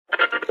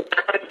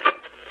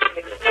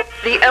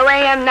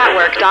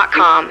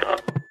TheOAMNetwork.com.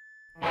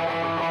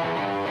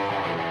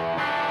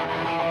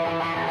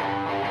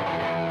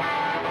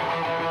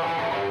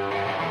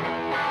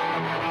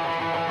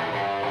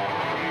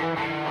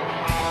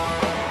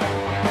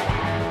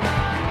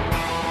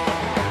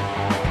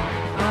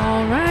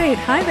 All right.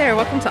 Hi there.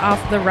 Welcome to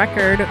Off the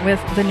Record with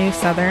the New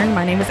Southern.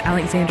 My name is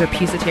Alexandra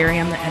Pusateri.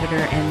 I'm the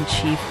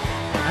editor-in-chief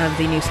of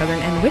the New Southern.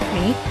 And with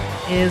me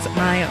is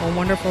my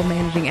wonderful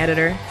managing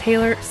editor,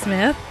 Taylor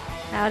Smith.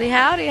 Howdy,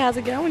 howdy. How's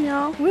it going,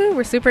 y'all? Woo,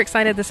 we're super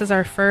excited. This is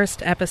our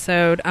first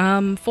episode.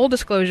 Full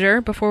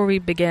disclosure, before we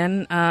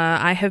begin,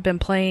 I have been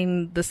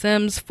playing The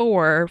Sims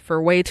 4 for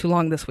way too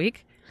long this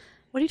week.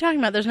 What are you talking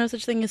about? There's no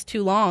such thing as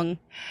too long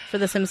for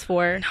The Sims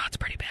 4. No, it's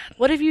pretty bad.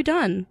 What have you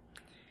done?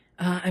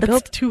 I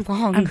built too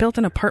long. I built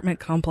an apartment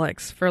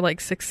complex for like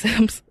 6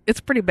 Sims. It's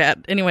pretty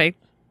bad. Anyway,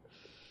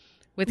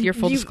 with your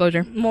full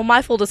disclosure. Well,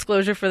 my full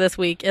disclosure for this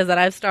week is that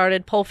I've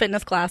started pole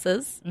fitness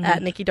classes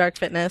at Nikki Dark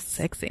Fitness.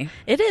 Sexy.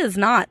 It is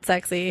not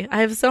sexy.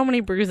 I have so many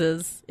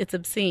bruises. It's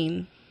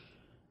obscene.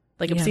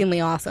 Obscenely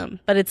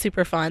awesome. But it's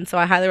super fun, so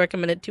I highly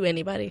recommend it to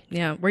anybody.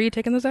 Yeah. Where are you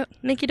taking those at?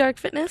 Nikki Dark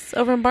Fitness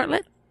over in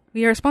Bartlett.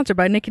 We are sponsored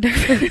by Nikki Dark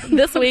Fitness.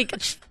 This week,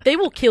 they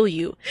will kill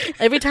you.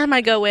 Every time I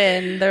go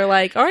in, they're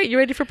like, all right, you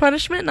ready for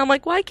punishment? And I'm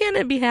like, why can't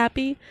it be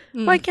happy?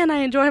 Why can't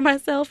I enjoy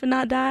myself and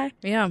not die?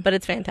 Yeah. But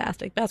it's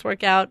fantastic. Best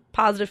workout,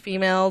 positive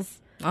females.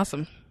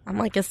 Awesome. I'm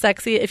like, it's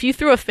sexy. If you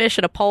threw a fish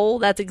at a pole,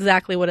 that's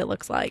exactly what it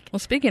looks like. Well,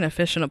 speaking of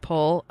fish in a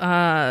pole,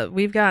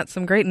 we've got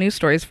some great news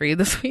stories for you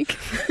this week.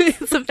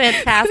 Some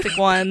fantastic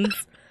ones.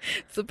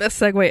 It's the best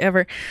segue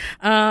ever.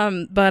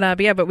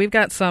 But we've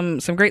got some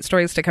great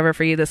stories to cover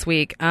for you this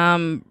week.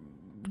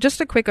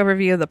 Just a quick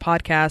overview of the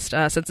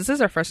podcast, since this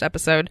is our first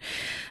episode.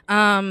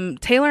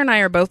 Taylor and I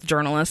are both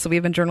journalists, so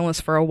we've been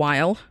journalists for a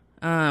while.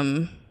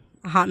 A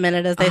hot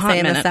minute, as they say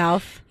in the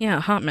South. Yeah,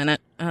 a hot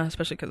minute,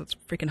 especially because it's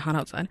freaking hot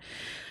outside.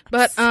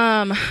 But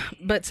so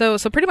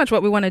pretty much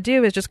what we want to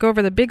do is just go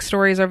over the big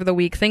stories over the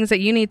week, things that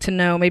you need to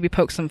know, maybe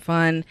poke some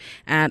fun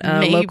at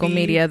local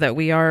media that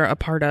we are a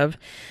part of.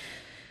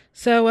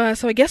 So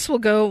I guess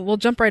we'll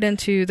jump right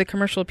into the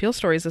commercial appeal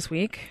stories this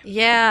week.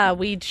 Yeah,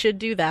 we should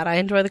do that. I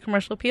enjoy the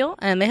commercial appeal,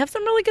 and they have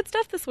some really good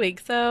stuff this week.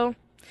 So,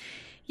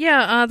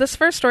 yeah, this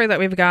first story that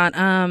we've got,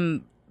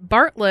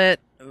 Bartlett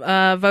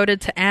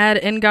voted to add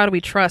In God We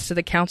Trust to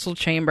the council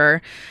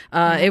chamber.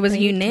 It was a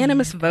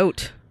unanimous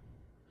vote.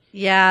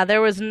 Yeah,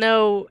 there was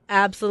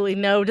absolutely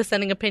no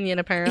dissenting opinion,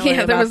 apparently.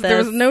 Yeah, there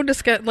was no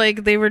discuss.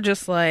 Like, they were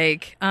just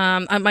like,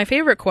 my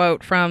favorite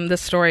quote from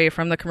this story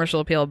from the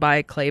commercial appeal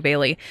by Clay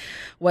Bailey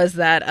was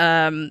that,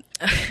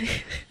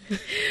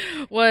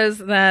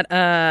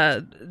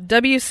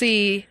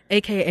 WC,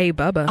 aka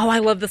Bubba. Oh, I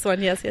love this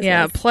one. Yes.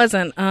 Yeah,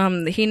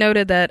 Pleasant. He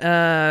noted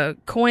that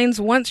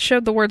coins once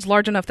showed the words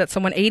large enough that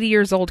someone 80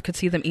 years old could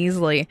see them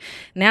easily.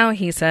 Now,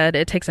 he said,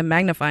 it takes a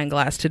magnifying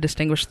glass to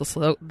distinguish the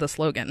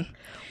slogan.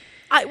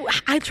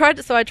 I tried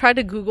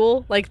to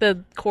Google like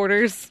the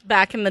quarters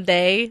back in the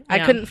day. Yeah. I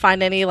couldn't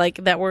find any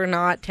that were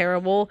not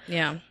terrible.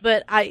 Yeah.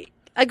 But I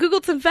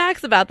Googled some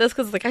facts about this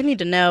because I need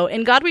to know.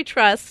 In God We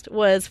Trust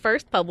was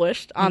first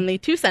published on the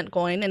 2-cent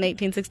coin in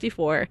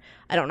 1864.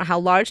 I don't know how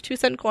large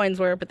 2-cent coins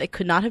were, but they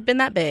could not have been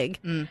that big.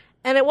 And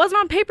it wasn't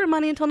on paper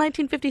money until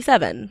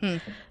 1957.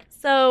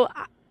 So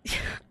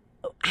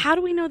how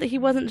do we know that he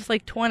wasn't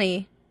just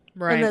 20?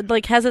 Right. And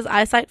that, has his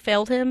eyesight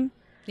failed him?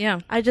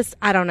 Yeah. I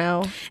don't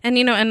know. And,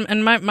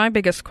 and my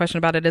biggest question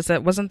about it is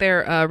that wasn't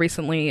there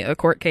recently a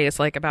court case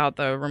about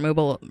the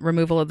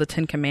removal of the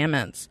 10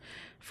 Commandments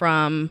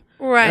from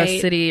a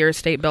city or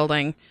state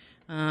building?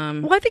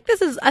 Well, I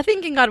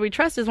think In God We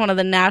Trust is one of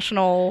the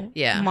national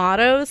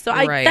mottos. So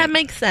that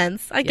makes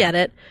sense. I get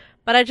it.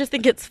 But I just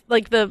think it's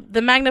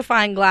the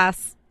magnifying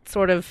glass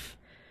sort of,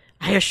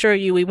 I assure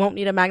you we won't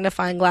need a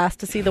magnifying glass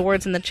to see the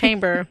words in the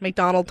chamber,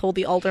 McDonald told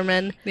the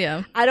alderman.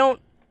 Yeah.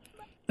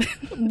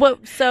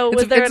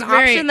 Was there an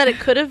option that it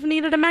could have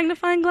needed a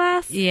magnifying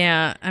glass?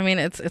 Yeah, I mean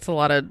it's a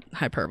lot of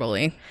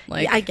hyperbole.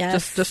 I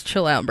guess just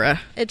chill out, bruh.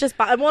 It's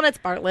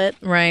Bartlett,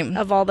 right?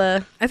 Of all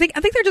the, I think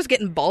they're just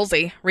getting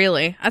ballsy.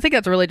 Really, I think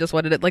that's really just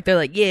what it is. They're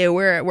like, yeah,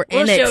 we're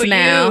annexed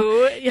now.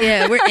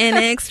 Yeah, we're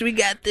annexed. We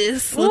got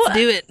this. Let's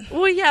do it.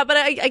 Well, yeah, but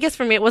I guess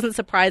for me it wasn't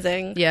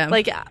surprising. Yeah,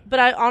 but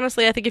I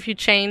honestly think if you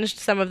changed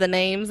some of the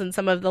names and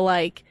some of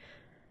the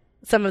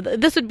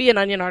this would be an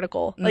Onion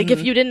article.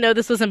 If you didn't know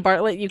this was in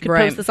Bartlett, you could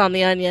post this on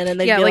the Onion, and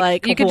they'd be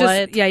like, you could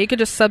what? You could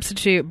just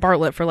substitute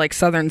Bartlett for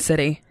Southern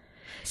City.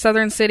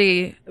 Southern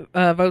City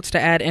votes to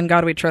add In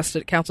God We Trust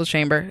at council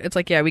chamber. It's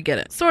we get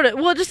it. Sort of.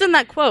 Well, just in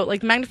that quote,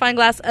 magnifying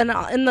glass, and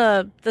in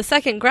the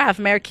second graph,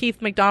 Mayor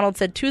Keith McDonald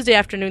said Tuesday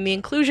afternoon the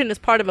inclusion is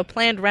part of a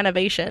planned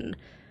renovation.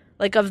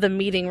 Of the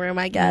meeting room,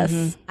 I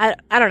guess. I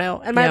don't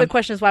know. And my other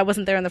question is why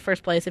wasn't there in the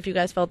first place if you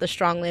guys felt this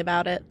strongly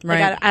about it?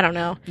 Right. I don't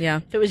know.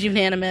 Yeah. If it was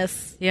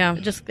unanimous. Yeah.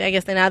 I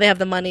guess now they have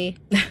the money.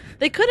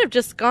 They could have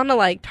just gone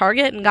to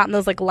Target and gotten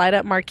those light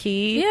up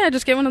marquee. Yeah,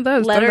 just get one of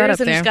those letters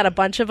and just got a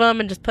bunch of them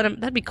and just put them.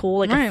 That'd be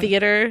cool. A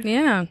theater.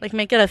 Yeah.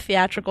 Make it a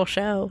theatrical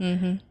show.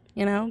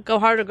 You know, go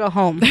hard or go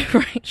home.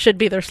 Right. Should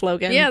be their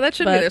slogan. Yeah, that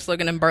should be their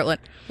slogan in Bartlett.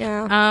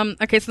 Yeah.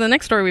 Okay, so the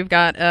next story we've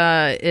got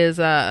is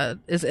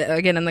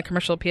again in the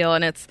commercial appeal,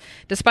 and it's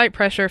despite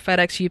pressure,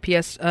 FedEx,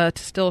 UPS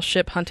to still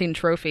ship hunting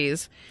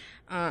trophies.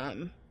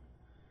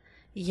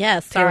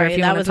 Yes, Sorry,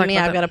 that was me.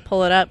 I've got to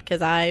pull it up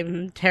because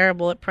I'm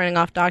terrible at printing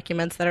off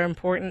documents that are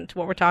important to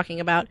what we're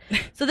talking about.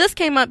 So this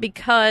came up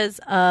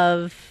because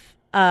of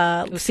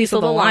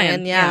Cecil the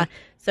Lion. Yeah.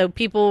 So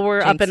people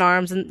were up in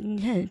arms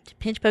and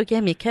pinch poke,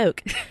 give me a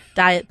Coke.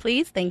 Diet,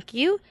 please, thank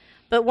you.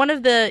 But one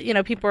of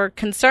the people are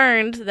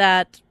concerned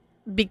that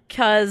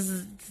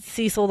because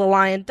Cecil the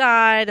Lion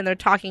died, and they're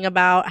talking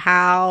about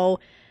how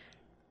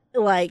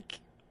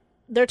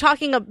they're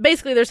saying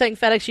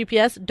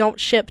FedEx, UPS don't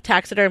ship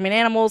taxidermied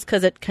animals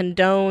because it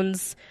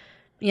condones,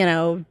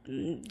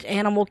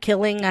 animal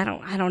killing. I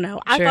don't know.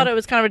 I thought it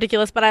was kind of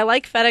ridiculous, but I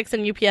like FedEx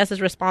and UPS's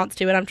response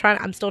to it.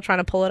 I'm still trying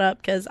to pull it up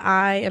because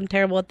I am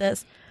terrible at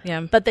this.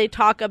 Yeah. But they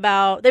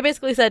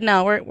basically said,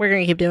 no, we're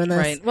going to keep doing this.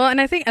 Right. Well, and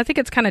I think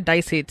it's kind of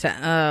dicey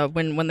to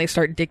when they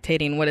start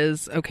dictating what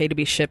is okay to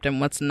be shipped and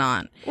what's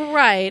not.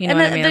 Right. You know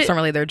what I mean? It's not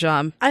really their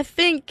job. I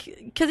think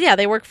because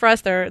they work for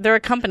us. They're a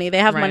company. They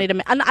have money to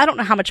make. I don't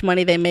know how much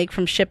money they make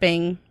from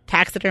shipping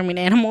taxidermied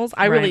animals.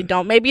 I really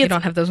don't. Maybe you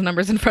don't have those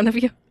numbers in front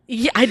of you.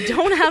 Yeah, I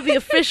don't have the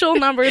official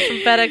numbers from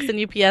FedEx and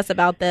UPS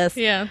about this.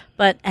 Yeah.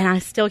 And I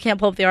still can't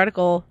pull up the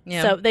article.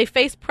 Yeah. So they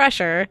face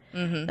pressure.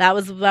 Mm-hmm. That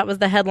was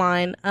the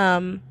headline.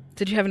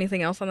 Did you have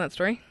anything else on that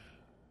story?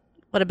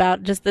 What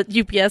about just that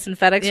UPS and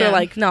FedEx are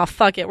like, no,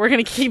 fuck it. We're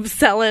going to keep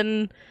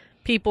selling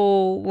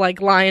people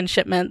lion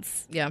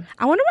shipments. Yeah.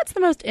 I wonder what's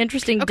the most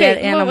interesting dead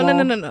animal.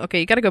 No. Okay,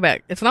 you got to go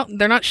back.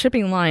 They're not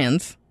shipping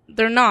lions.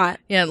 They're not.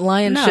 Yeah,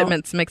 lion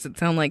shipments makes it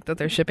sound like that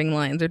they're shipping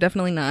lions. They're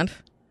definitely not.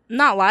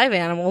 Not live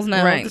animals,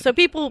 no. Right. So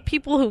people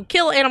who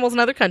kill animals in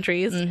other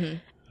countries,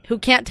 who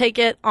can't take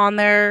it on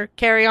their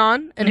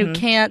carry-on, and who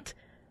can't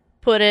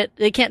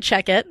they can't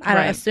check it, I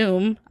don't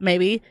assume,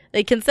 maybe,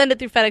 they can send it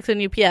through FedEx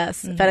and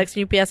UPS. FedEx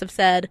and UPS have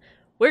said,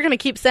 we're going to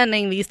keep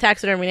sending these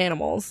taxidermied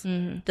animals,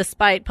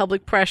 despite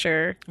public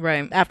pressure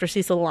after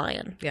Cecil the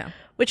Lion. Yeah.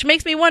 Which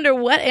makes me wonder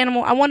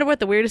I wonder what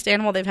the weirdest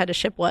animal they've had to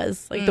ship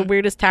was. The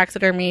weirdest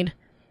taxidermied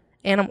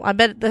animal. I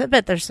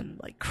bet there's some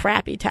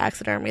crappy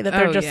taxidermy that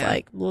they're just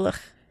ugh.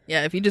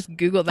 Yeah, if you just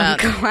Google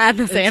that. I'm glad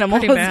this animal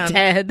was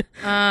dead.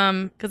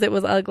 Because it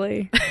was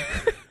ugly.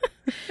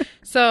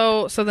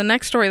 So the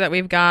next story that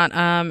we've got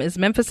is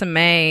Memphis and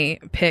May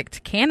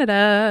picked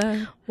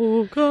Canada.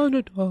 Oh,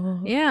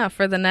 Canada. Yeah,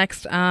 for the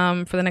next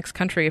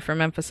country for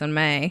Memphis and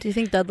May. Do you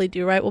think Dudley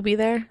Do-Right will be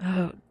there?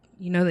 Oh,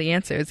 the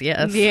answer is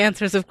yes. The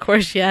answer is of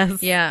course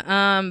yes. Yeah.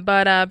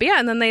 But yeah,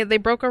 and then they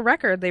broke a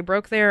record. They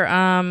broke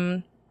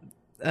their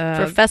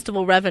for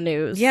festival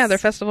revenues. Yeah, their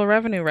festival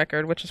revenue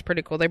record, which is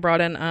pretty cool. They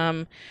brought in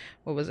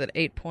what was it,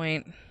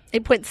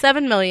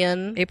 8.7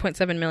 million.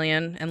 8.7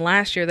 million, and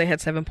last year they had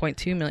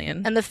 7.2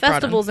 million. And the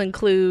festivals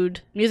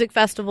include music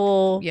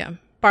festival,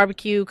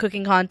 barbecue,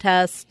 cooking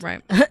contest,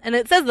 right? And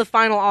it says the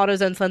final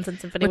AutoZone Sunset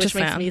Symphony, which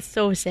makes me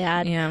so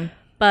sad. Yeah,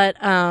 but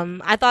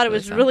I thought it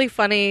was really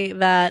funny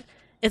that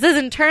it says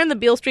in turn the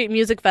Beale Street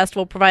Music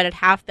Festival provided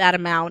half that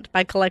amount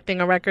by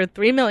collecting a record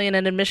 $3 million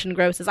in admission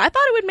grosses. I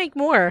thought it would make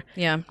more.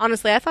 Yeah,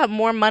 honestly, I thought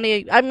more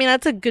money. I mean,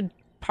 that's a good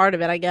part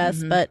of it, I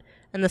guess. But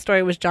and the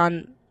story was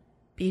John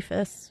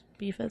Beefus.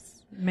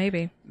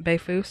 Maybe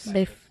Bifus.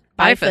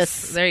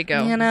 Bifus. There you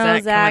go.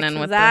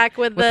 Zach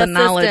with the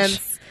knowledge.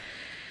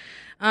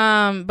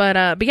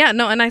 But yeah,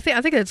 no, and I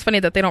think it's funny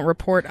that they don't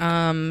report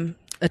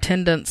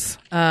attendance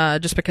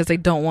just because they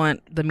don't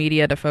want the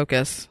media to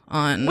focus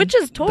on, which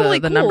is totally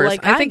the cool. numbers.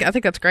 I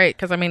think that's great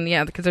because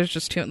because there's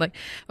just too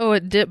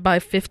it dipped by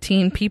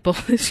 15 people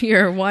this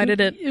year. Why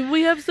did it?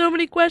 We have so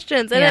many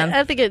questions, and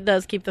I think it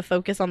does keep the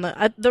focus on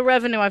the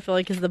revenue. I feel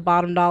like is the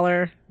bottom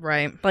dollar,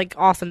 right?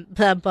 Awesome,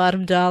 the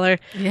bottom dollar.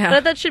 Yeah,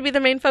 but that should be the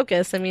main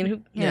focus. I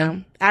mean, you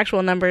know,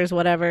 actual numbers,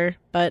 whatever.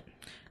 But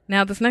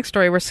now this next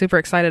story we're super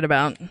excited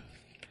about.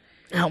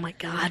 Oh my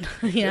God!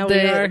 Yeah, we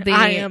are.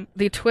 I am.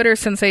 The Twitter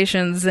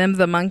sensation Zim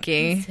the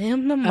monkey.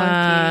 Zim the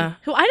monkey,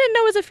 who I didn't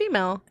know was a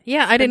female.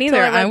 Yeah, I didn't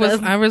either. I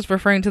was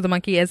referring to the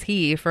monkey as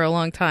he for a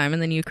long time,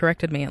 and then you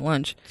corrected me at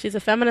lunch. She's a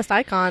feminist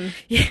icon.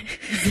 Yeah.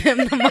 Zim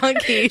the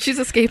monkey. She's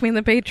escaping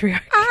the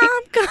patriarchy.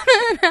 I'm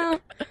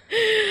coming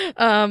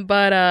out.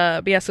 But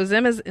yeah. So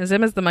Zim is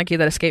the monkey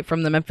that escaped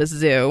from the Memphis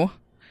Zoo.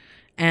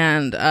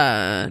 And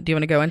do you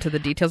want to go into the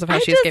details of how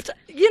she escaped?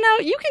 You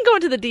can go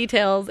into the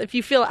details if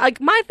you feel like.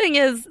 My thing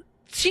is.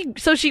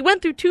 She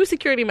went through 2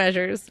 security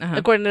measures,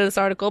 according to this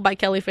article by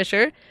Kelly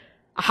Fisher,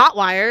 a hot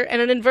wire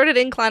and an inverted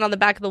incline on the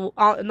back of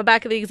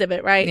the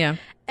exhibit, right? Yeah.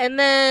 And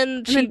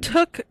then she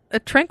took a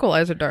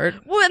tranquilizer dart.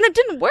 Well, and it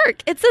didn't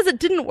work. It says it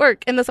didn't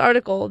work in this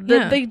article.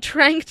 They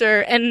tranked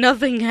her and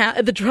nothing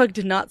the drug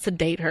did not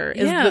sedate her.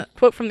 Is the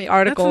quote from the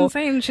article. That's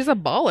insane. She's a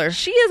baller.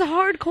 She is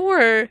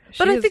hardcore.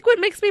 But I think what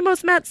makes me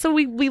most mad. So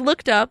we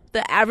looked up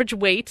the average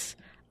weight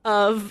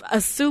of a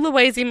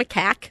Sulawesi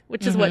macaque,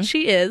 which is what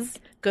she is.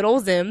 Good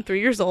old Zim, 3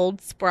 years old,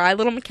 spry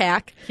little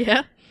macaque.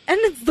 Yeah. And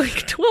it's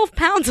like 12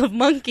 pounds of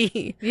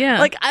monkey. Yeah.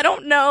 Like, I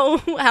don't know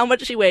how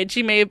much she weighed.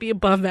 She may be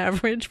above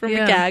average for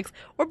macaques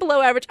or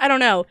below average. I don't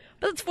know.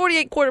 But it's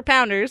 48 quarter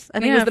pounders. I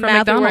think was the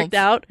math we worked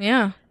out.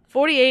 Yeah.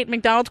 48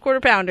 McDonald's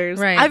quarter pounders.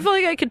 Right. I feel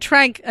like I could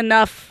trank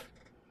enough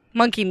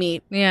monkey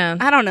meat. Yeah.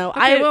 I don't know.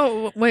 Okay,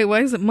 well, wait,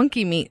 why is it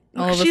monkey meat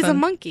all of a She's sudden? a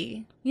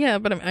monkey. Yeah,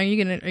 but are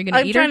you gonna eat her?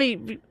 I'm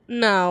trying to...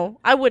 No,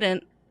 I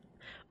wouldn't.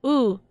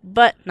 Ooh,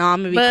 but... No,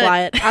 I'm going to be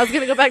quiet. I was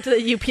going to go back to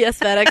the UPS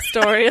FedEx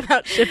story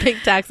about shipping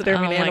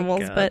taxidermied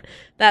animals, but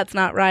that's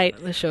not right.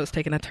 The show's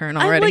taking a turn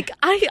already.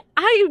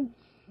 I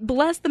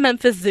bless the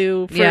Memphis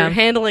Zoo for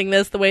handling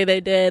this the way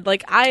they did.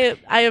 Like, I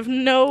have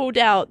no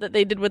doubt that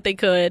they did what they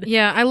could.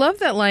 Yeah, I love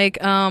that, like,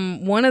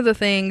 one of the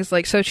things,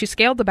 like, so she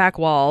scaled the back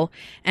wall,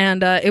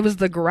 and it was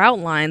the grout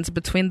lines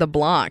between the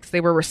blocks.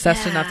 They were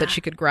recessed enough that she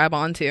could grab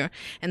onto.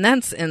 And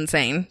that's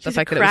insane. She's the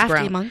fact a that it was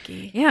crafty grout.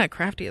 monkey. Yeah,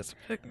 crafty as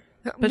fuck.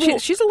 But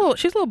she's a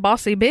little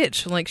bossy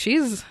bitch. Like,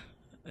 she's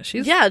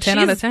 10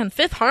 out of 10.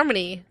 Fifth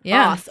Harmony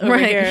boss over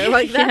here.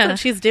 Like, that's what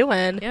she's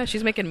doing. Yeah,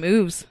 she's making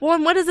moves. Well,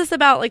 and what is this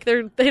about? Like,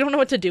 they don't know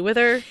what to do with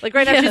her. Like,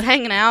 right now she's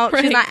hanging out.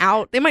 Right. She's not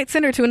out. They might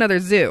send her to another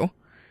zoo.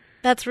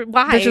 That's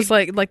why. They're just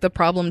like the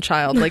problem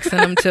child. Like,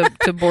 send them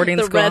to boarding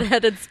the school. The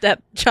redheaded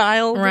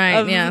stepchild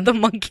of the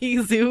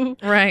monkey zoo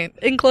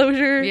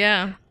enclosure.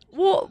 Yeah.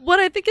 Well, what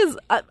I think is,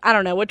 I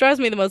don't know, what drives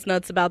me the most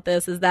nuts about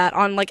this is that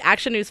on, like,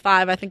 Action News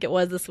 5, I think it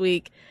was this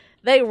week,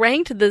 they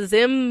ranked the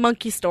Zim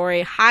monkey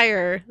story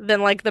higher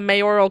than, like, the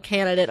mayoral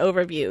candidate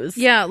overviews.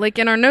 Yeah, like,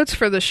 in our notes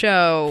for the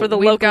show. For the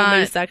local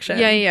news section.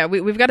 Yeah.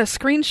 We've got a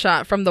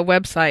screenshot from the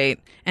website.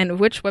 And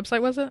which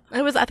website was it? I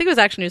think it was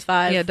Action News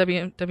 5. Yeah,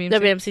 WMC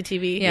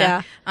TV,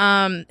 yeah.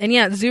 And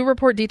yeah, Zoo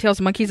Report details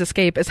monkey's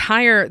escape is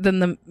higher than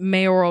the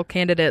mayoral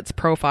candidate's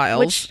profiles.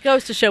 Which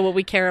goes to show what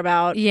we care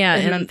about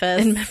in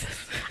Memphis. In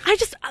Memphis.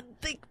 I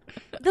think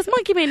this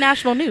monkey made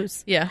national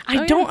news. Yeah.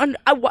 I don't...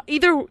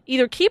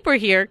 either keep her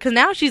here, because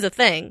now she's a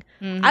thing.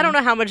 Mm-hmm. I don't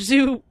know how much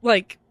zoo,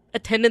 like,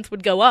 attendance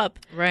would go up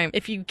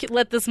if you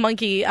let this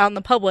monkey out in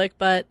the public,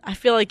 but I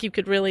feel like you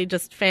could really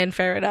just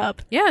fanfare it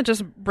up. Yeah,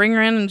 just bring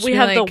her in and just we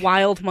have the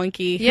wild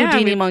monkey,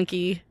 Houdini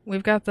monkey.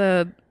 We've got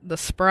the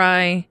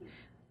spry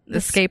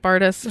escape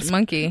artist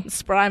monkey.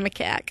 Spry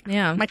macaque.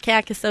 Yeah.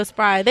 Macaque is so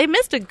spry. They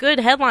missed a good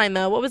headline,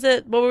 though. What was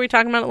it? What were we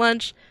talking about at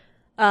lunch?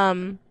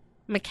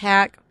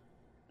 Macaque.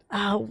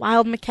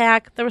 Wild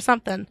macaque. There was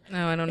something.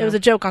 No, I don't know. It was a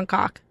joke on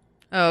cock.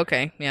 Oh,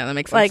 okay. Yeah, that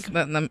makes sense.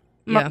 Like,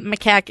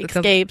 macaque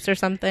escapes or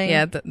something.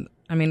 Yeah,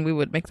 I mean, we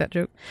would make that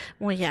joke.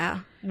 Well, yeah,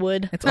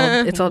 would.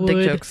 It's all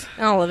dick jokes.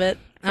 All of it.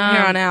 From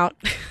here on out.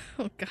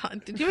 Oh,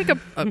 God. Did you make a...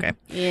 Okay.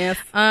 Yes,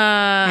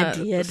 I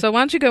did. So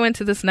why don't you go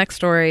into this next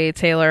story,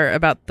 Taylor,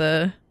 about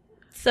the...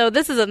 So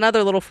this is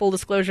another little full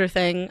disclosure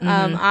thing.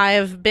 Mm-hmm.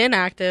 I've been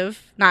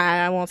active. Nah,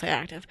 I won't say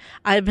active.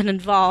 I've been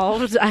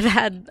involved. I've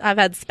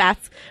had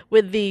spats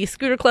with the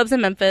scooter clubs in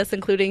Memphis,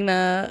 including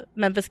the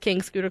Memphis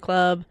King Scooter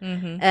Club,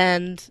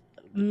 and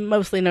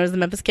mostly known as the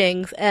Memphis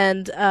Kings,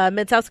 and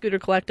Mid-South Scooter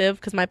Collective,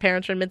 because my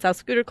parents are in Mid-South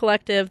Scooter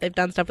Collective. They've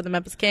done stuff with the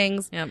Memphis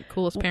Kings. Yeah,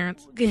 coolest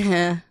parents.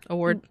 Yeah.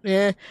 Award.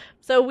 Yeah.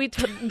 So we've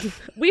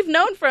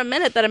known for a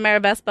minute that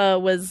AmeriVespa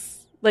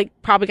was, like,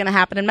 probably going to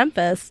happen in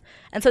Memphis.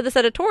 And so this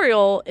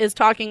editorial is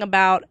talking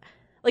about,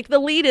 like, the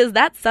lead is,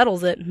 that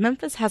settles it.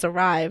 Memphis has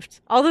arrived.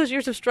 All those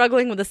years of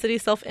struggling with the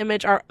city's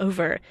self-image are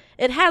over.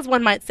 It has,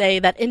 one might say,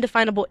 that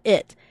indefinable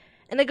it.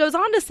 And it goes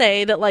on to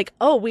say that, like,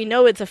 oh, we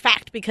know it's a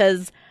fact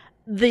because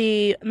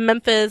the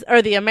AmeriVespa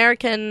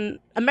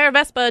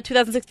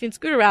 2016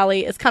 scooter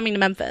rally is coming to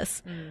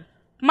Memphis.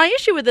 My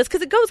issue with this,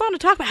 because it goes on to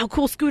talk about how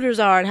cool scooters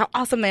are and how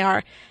awesome they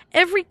are.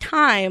 Every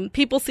time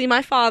people see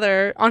my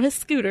father on his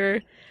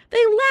scooter,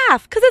 they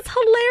laugh because it's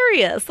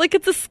hilarious. Like,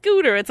 it's a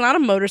scooter. It's not a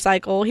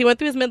motorcycle. He went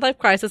through his midlife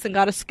crisis and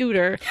got a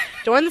scooter,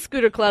 joined the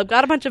scooter club,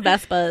 got a bunch of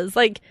Vespas.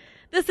 Like,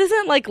 this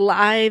isn't like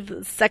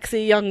lithe,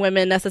 sexy young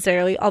women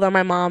necessarily, although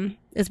my mom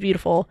is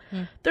beautiful.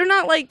 They're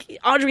not like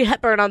Audrey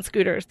Hepburn on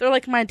scooters. They're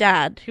like my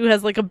dad, who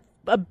has like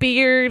a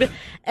beard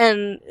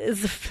and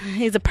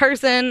he's a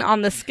person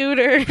on the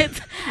scooter.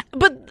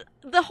 But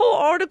the whole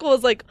article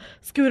is like,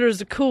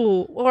 scooters are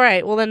cool. All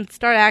right, well then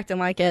start acting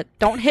like it.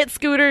 Don't hit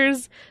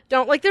scooters.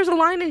 Don't, like, there's a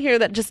line in here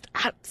that just,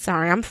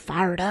 sorry, I'm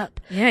fired up.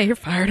 Yeah, you're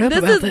fired up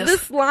about this.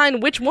 This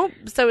line, which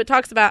won't, so it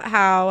talks about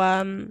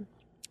how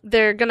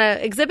they're going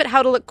to exhibit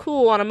how to look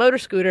cool on a motor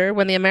scooter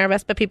when the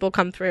AmeriVespa people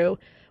come through,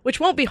 which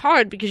won't be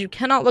hard because you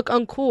cannot look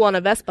uncool on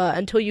a Vespa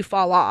until you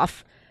fall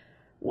off.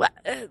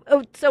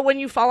 So when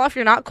you fall off,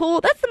 you're not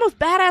cool? That's the most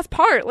badass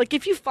part. Like,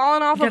 if you've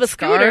fallen off of a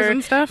scooter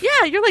and stuff,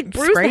 yeah, you're like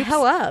bruised the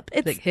hell up.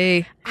 It's like,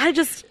 hey, I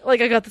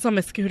got this on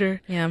my scooter.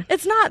 Yeah,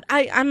 it's not.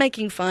 I'm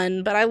making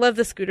fun, but I love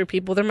the scooter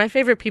people. They're my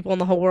favorite people in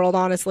the whole world,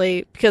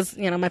 honestly, because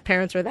my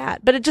parents are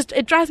that. But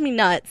it drives me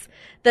nuts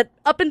that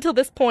up until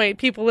this point,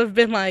 people have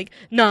been like,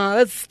 nah,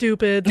 that's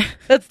stupid,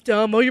 that's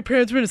dumb. Oh, your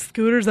parents were into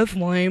scooters, that's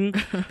lame.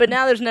 But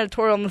now there's an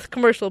editorial and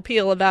commercial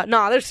appeal about,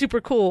 nah, they're super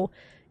cool.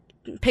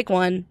 Pick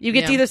one. You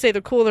get to either say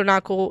they're cool or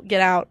not cool. Get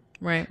out.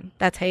 Right.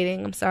 That's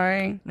hating. I'm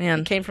sorry. Man.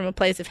 It came from a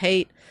place of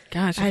hate.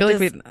 Gosh, I feel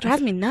like it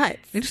drives me nuts.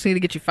 We just need to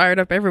get you fired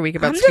up every week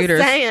about I'm scooters.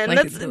 Just saying. Like,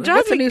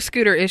 what's the new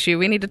scooter issue?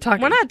 We need to talk.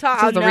 We're not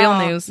talking. This is the real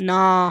news.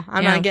 No,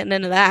 I'm not getting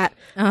into that.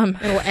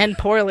 It'll end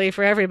poorly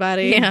for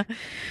everybody. Yeah.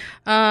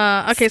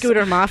 Okay.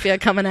 Scooter mafia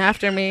coming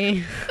after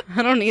me.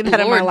 I don't need that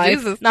in my life.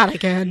 Jesus. Not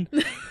again.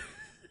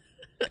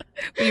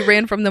 We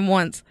ran from them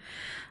once.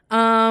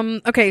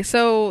 Okay.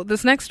 So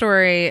this next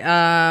story,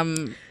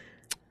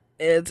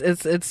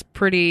 it's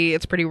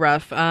pretty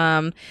rough.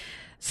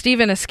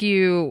 Stephen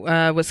Askew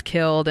was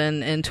killed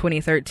in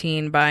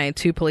 2013 by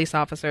two police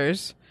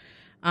officers,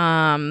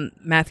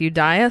 Matthew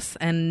Dias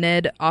and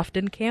Ned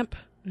Oftenkamp,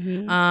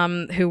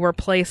 who were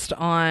placed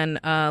on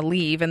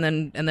leave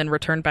and then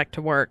returned back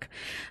to work.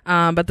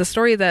 But the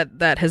story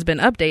that has been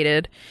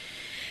updated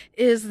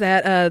is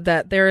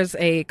that there is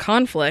a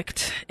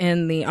conflict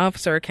in the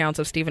officer accounts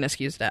of Stephen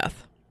Askew's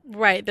death.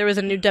 Right. There was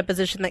a new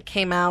deposition that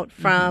came out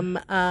from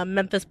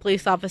Memphis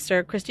police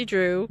officer Christy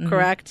Drew,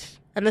 correct?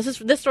 And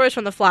this story is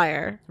from the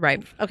Flyer.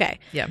 Right. Okay.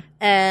 Yeah.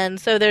 And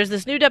so there's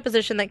this new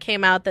deposition that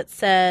came out that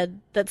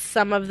said that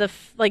some of the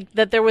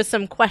that there was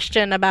some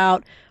question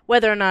about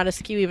whether or not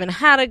Askew even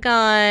had a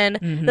gun,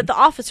 that the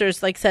officers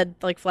said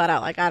flat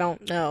out I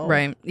don't know.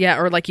 Right. Yeah,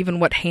 or even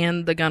what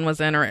hand the gun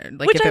was in, or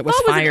which if it was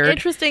fired. An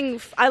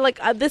interesting.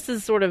 This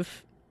is sort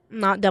of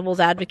not devil's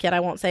advocate,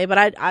 I won't say, but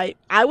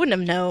I wouldn't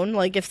have known.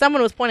 If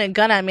someone was pointing a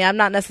gun at me, I'm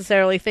not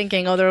necessarily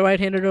thinking, oh, they're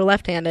right-handed or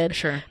left-handed.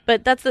 Sure.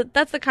 But that's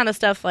the kind of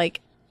stuff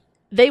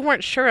they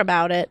weren't sure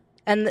about it,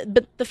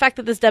 but the fact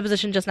that this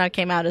deposition just now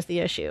came out is the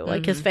issue.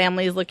 His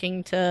family is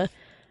looking to,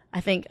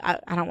 I think, I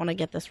don't want to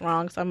get this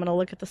wrong, so I'm going to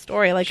look at the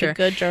story a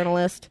good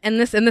journalist. And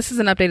this is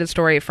an updated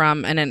story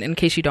from, and in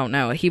case you don't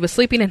know, he was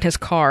sleeping in his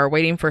car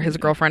waiting for his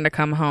girlfriend to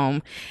come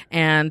home,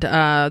 and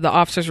the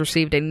officers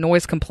received a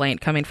noise complaint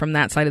coming from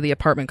that side of the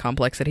apartment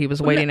complex that he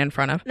was waiting in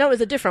front of. No, it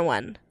was a different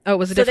one. Oh, it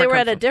was a different. So they were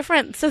at a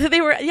different. So they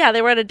were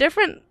at a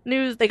different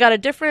news. They got a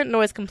different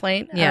noise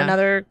complaint at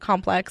another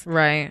complex.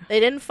 Right.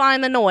 They didn't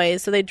find the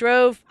noise, so they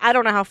drove. I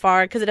don't know how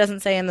far because it doesn't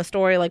say in the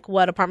story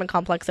what apartment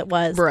complex it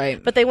was.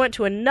 Right. But they went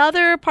to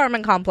another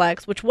apartment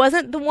complex, which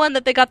wasn't the one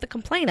that they got the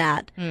complaint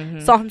at.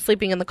 Saw him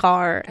sleeping in the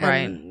car. And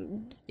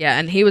right. Yeah,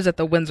 and he was at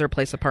the Windsor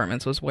Place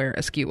Apartments, was where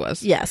Askew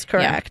was. Yes,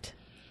 correct.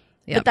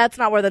 Yeah. But that's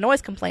not where the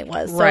noise complaint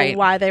was. So right.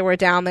 why they were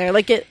down there?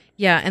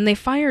 Yeah, and they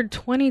fired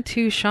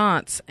 22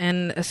 shots,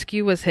 and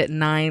Askew was hit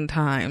 9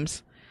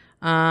 times.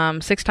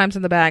 6 times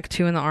in the back,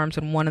 2 in the arms,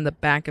 and 1 in the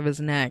back of his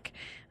neck.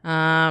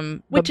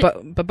 But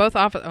both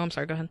officers... Oh, I'm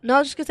sorry, go ahead. No, I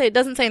was just going to say, it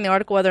doesn't say in the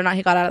article whether or not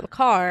he got out of the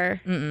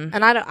car. And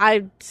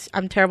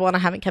I'm terrible, and I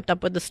haven't kept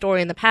up with the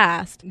story in the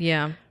past.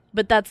 Yeah.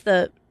 But that's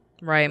the...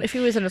 Right. If he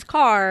was in his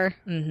car...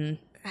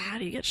 How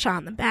do you get shot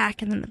in the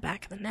back and then the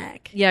back of the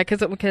neck? Yeah,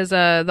 because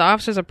the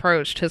officers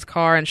approached his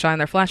car and shined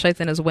their flashlights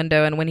in his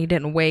window, and when he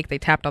didn't wake, they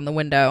tapped on the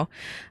window,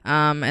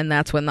 and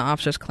that's when the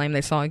officers claimed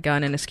they saw a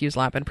gun in Askew's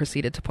lap and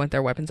proceeded to point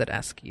their weapons at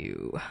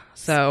Askew.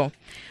 So,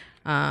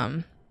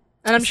 and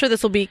I'm sure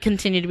this will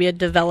continue to be a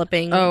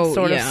developing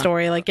sort of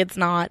story. It's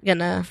not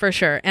gonna for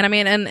sure. And I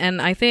mean,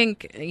 and I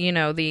think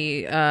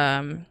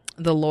the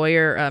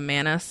lawyer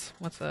Manis.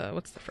 What's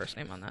the first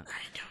name on that?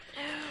 I don't know.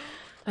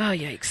 Oh,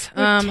 yikes.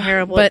 We're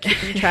terrible at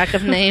keeping track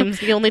of names.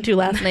 The only 2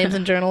 last names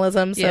in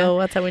journalism, so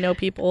that's how we know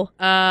people.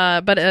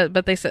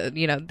 But they said,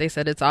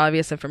 it's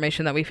obvious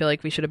information that we feel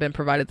like we should have been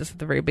provided this at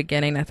the very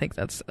beginning. I think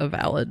that's a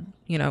valid,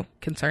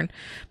 concern.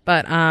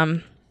 But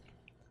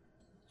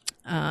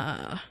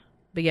the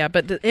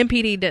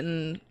MPD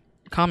didn't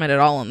comment at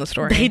all on the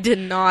story. They did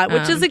not,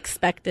 which is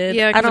expected.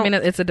 Yeah, because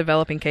it's a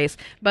developing case.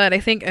 But I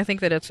think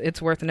that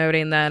it's worth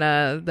noting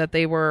that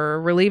they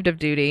were relieved of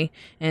duty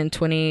in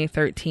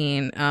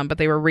 2013, but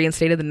they were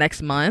reinstated the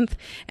next month,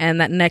 and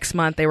that next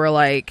month they were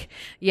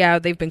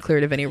they've been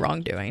cleared of any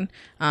wrongdoing.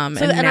 And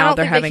now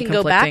they're having conflicting. They can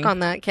go back on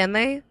that, can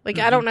they?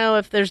 I don't know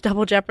if there's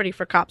double jeopardy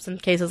for cops in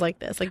cases like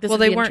this. This is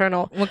the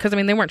internal. Well, because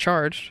they weren't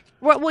charged.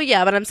 Well,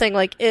 yeah, but I'm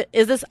saying,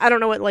 is this, I don't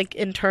know what,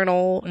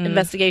 internal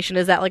investigation,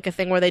 is that, a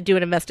thing where they do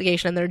an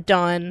investigation and they're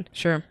done?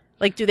 Sure.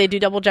 Do they do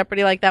double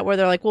jeopardy like that, where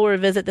they're we'll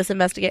revisit this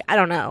investigation? I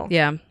don't know.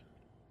 Yeah.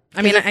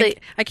 I mean,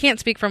 I can't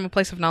speak from a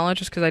place of knowledge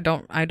just because I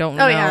don't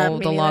know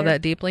the law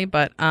that deeply,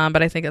 but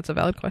I think that's a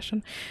valid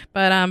question.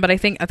 But I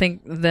think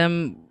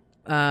them,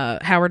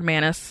 Howard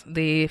Manis,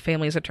 the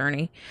family's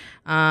attorney,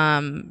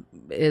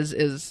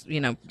 is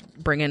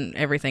bringing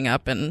everything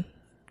up and...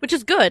 Which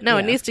is good. No,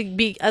 it needs to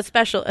be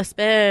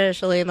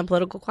especially in the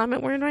political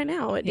climate we're in right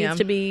now. It needs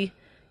to be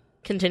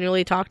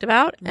continually talked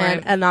about,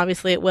 and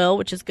obviously it will,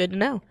 which is good to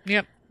know.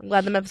 Yep. I'm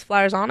glad the Memphis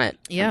Flyer's on it.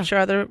 Yeah. I'm sure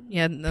other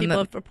people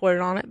have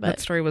reported on it. But that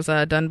story was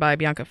done by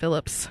Bianca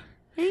Phillips.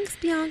 Thanks,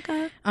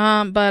 Bianca.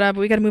 But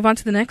we got to move on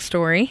to the next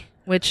story,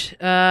 which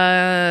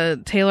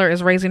Taylor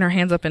is raising her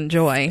hands up in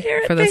joy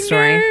for this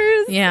story.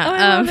 Yeah,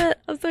 I love it.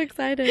 I'm so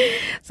excited.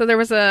 So there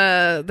was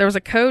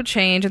a code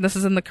change, and this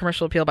is in the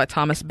commercial appeal by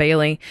Thomas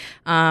Bailey,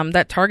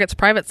 that targets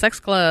private sex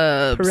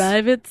clubs.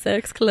 Private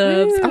sex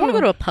clubs. Ooh. I want to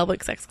go to a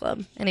public sex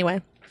club.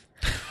 Anyway.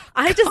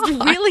 I just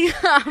really,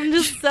 I'm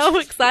just so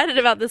excited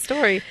about this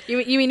story.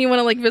 You mean you want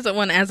to like visit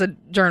one as a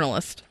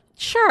journalist?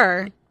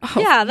 Sure.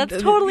 Yeah,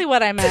 that's totally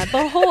what I meant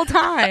the whole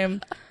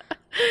time.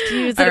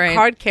 Is it a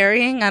card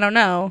carrying? I don't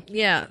know.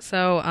 Yeah.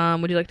 So,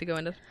 would you like to go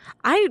into?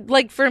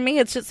 For me,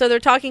 it's just so they're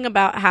talking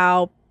about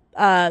how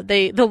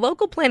the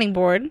local planning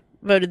board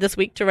voted this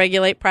week to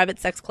regulate private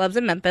sex clubs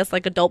in Memphis,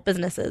 like adult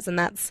businesses, and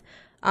that's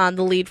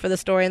the lead for the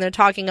story. And they're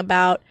talking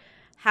about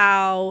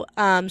how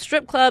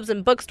strip clubs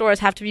and bookstores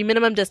have to be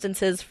minimum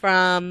distances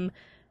from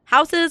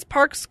houses,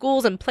 parks,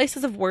 schools, and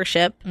places of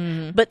worship.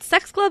 Mm-hmm. But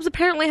sex clubs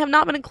apparently have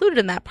not been included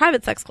in that.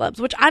 Private sex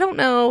clubs, which I don't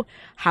know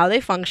how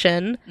they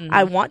function. Mm-hmm.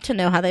 I want to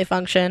know how they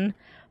function.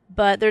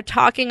 But they're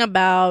talking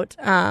about,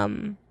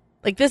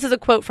 this is a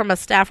quote from a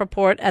staff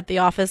report at the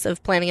Office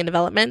of Planning and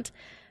Development.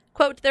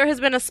 Quote, there has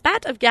been a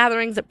spat of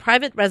gatherings at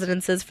private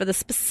residences for the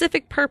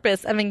specific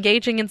purpose of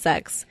engaging in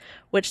sex,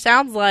 which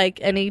sounds like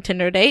any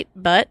Tinder date,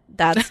 but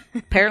that's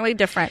apparently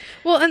different.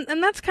 Well,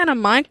 and that's kind of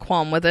my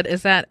qualm with it,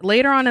 is that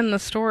later on in the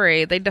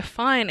story, they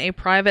define a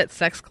private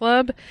sex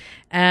club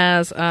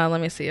as, let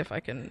me see if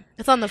I can...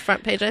 It's on the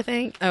front page, I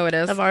think. Oh, it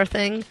is? Of our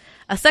thing.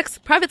 A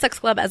private sex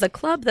club as a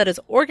club that is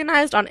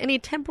organized on any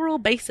temporal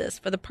basis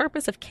for the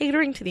purpose of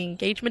catering to the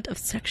engagement of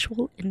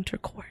sexual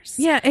intercourse.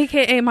 Yeah,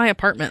 a.k.a. my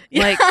apartment.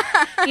 Like,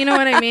 you know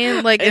what I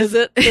mean? Like, is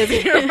it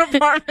your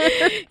apartment?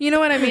 You know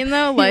what I mean,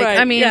 though? Like, right,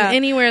 I mean,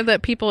 anywhere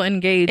that people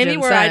engage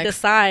anywhere in sex. I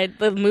decide.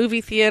 The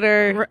movie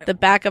theater, the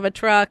back of a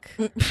truck.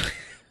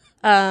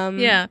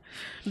 The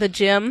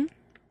gym.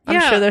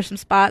 I'm sure there's some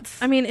spots.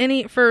 I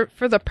mean, for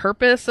the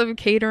purpose of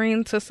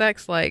catering to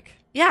sex, like...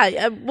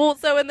 Yeah, well,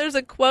 and there's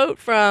a quote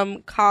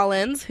from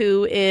Collins,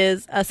 who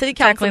is a city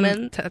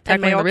councilman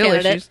and mayoral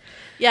candidate. Issues.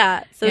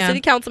 Yeah, city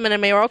councilman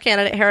and mayoral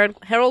candidate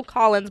Harold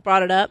Collins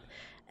brought it up,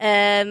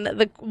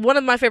 and one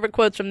of my favorite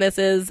quotes from this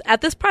is,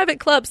 "At this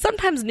private club,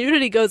 sometimes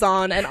nudity goes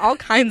on and all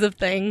kinds of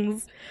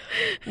things."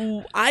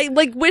 I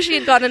wish he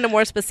had gotten into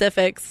more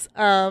specifics.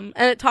 And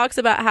it talks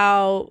about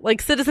how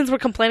citizens were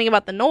complaining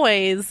about the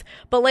noise,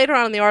 but later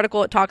on in the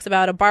article it talks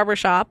about a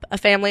barbershop, a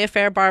family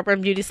affair barber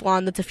and beauty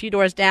salon that's a few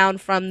doors down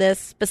from this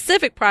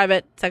specific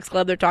private sex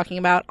club they're talking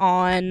about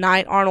on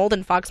Knight Arnold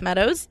in Fox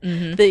Meadows.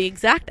 Mm-hmm. The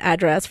exact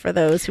address for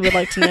those who would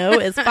like to know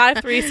is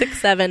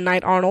 5367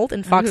 Knight Arnold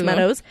in Fox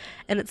Meadows,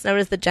 and it's known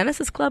as the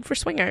Genesis Club for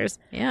swingers.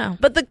 Yeah.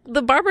 But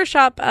the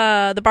barbershop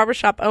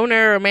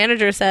owner or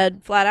manager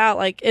said flat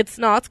out, it's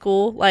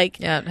cool.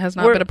 It has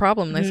not been a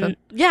problem, they said.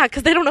 Yeah,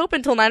 because they don't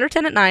open till 9 or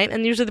 10 at night,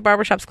 and usually the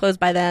barbershop's closed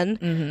by then.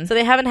 Mm-hmm. So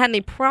they haven't had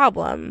any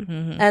problem.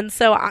 Mm-hmm. And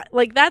so,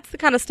 that's the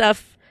kind of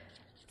stuff,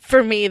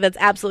 for me, that's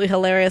absolutely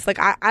hilarious.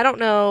 I don't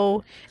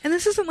know. And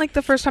this isn't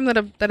the first time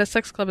that a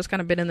sex club has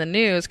kind of been in the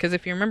news, because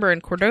if you remember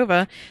in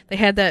Cordova, they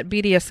had that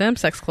BDSM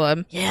sex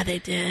club. Yeah, they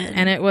did.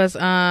 And it was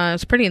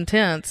pretty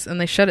intense,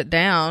 and they shut it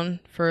down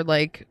for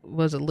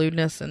was it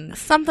lewdness and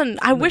something.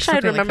 I wish I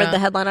had remembered the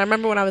headline. I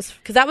remember when I was,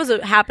 because that was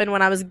happened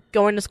when I was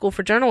going to school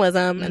for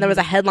journalism, mm-hmm. and there was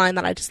a headline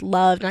that I just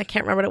loved, and I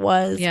can't remember what it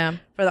was. Yeah.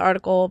 For the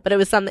article, but it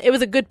was something. It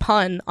was a good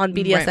pun on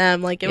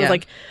BDSM. Right. It was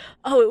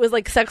it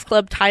was sex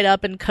club tied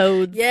up in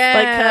codes.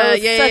 Yeah,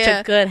 such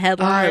a good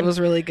headline. Oh, it was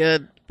really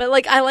good.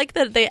 But I like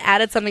that they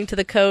added something to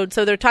the code.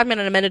 So they're talking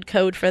about an amended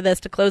code for this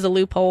to close a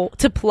loophole,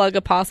 to plug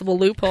a possible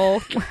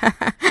loophole.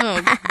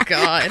 Oh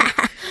God.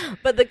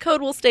 But the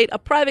code will state a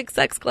private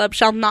sex club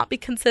shall not be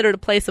considered a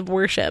place of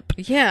worship.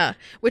 Yeah,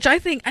 which I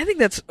think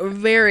that's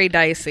very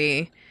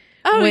dicey.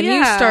 Oh, when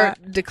you start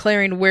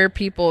declaring where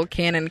people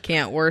can and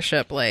can't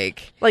worship,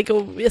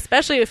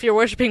 especially if you're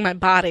worshiping my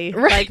body,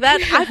 right.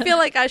 That, I feel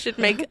like I should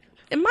make.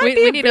 It might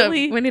we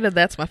need a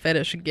that's my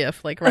fetish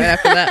gif, right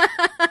after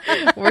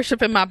that.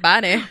 Worshiping my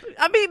body.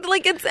 I mean,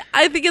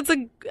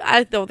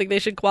 I don't think they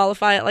should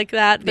qualify it like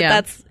that, but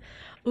that's.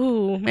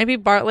 Ooh, maybe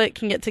Bartlett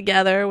can get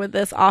together with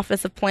this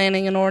Office of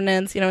Planning and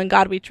Ordinance, in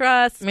God We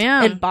Trust,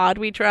 in Bod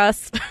We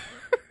Trust.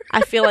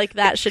 I feel like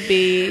that should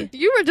be...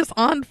 You were just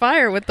on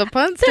fire with the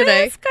puns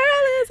today. This girl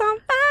is on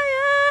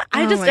fire.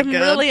 I just am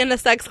really into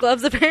sex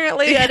clubs,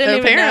 apparently. I didn't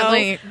even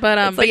know. But,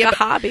 it's a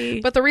hobby.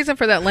 But the reason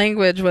for that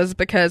language was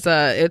because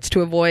it's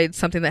to avoid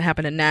something that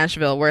happened in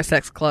Nashville where a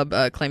sex club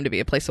claimed to be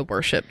a place of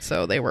worship,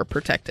 so they were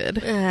protected.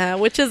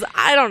 Which is,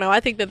 I don't know.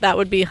 I think that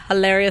would be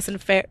hilarious and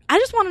fair. I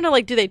just want to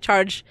know, do they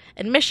charge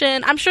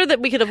admission? I'm sure that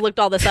we could have looked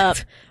all this up.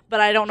 But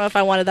I don't know if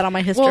I wanted that on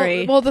my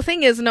history. Well, the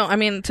thing is, no. I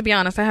mean, to be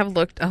honest, I have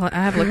looked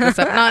this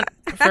up, not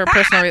for a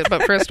personal reason,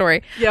 but for a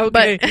story. Yeah,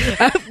 okay.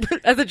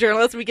 But as a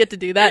journalist, we get to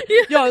do that.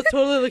 Yeah, I was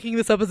totally looking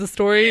this up as a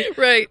story,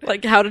 right?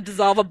 Like how to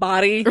dissolve a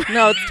body.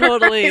 No, it's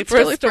totally right.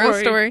 For a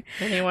story.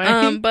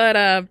 Anyway,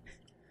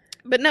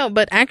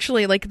 but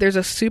actually, there's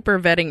a super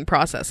vetting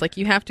process.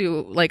 You have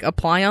to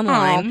apply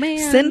online,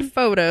 send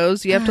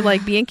photos. You have to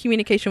be in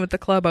communication with the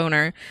club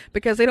owner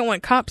because they don't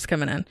want cops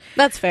coming in.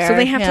 That's fair. So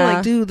they have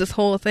to do this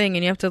whole thing,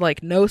 and you have to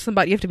know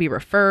somebody. You have to be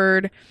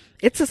referred.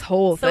 It's this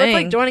whole thing. So it's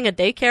like joining a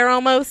daycare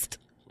almost.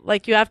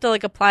 Like, you have to,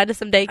 like, apply to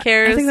some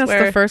daycares. I think that's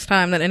the first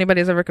time that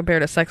anybody's ever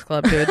compared a sex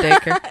club to a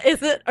daycare.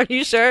 Is it? Are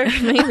you sure?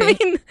 Maybe. I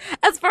mean,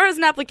 as far as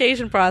an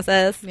application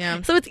process.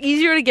 Yeah. So it's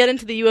easier to get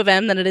into the U of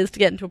M than it is to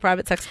get into a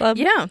private sex club?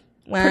 Yeah.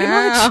 Wow. Pretty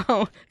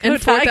much. And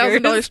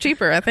 $4,000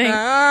 cheaper, I think.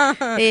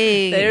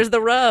 Hey. There's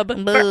the rub.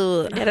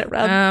 Get it?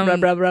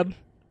 Rub.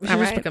 We should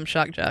just become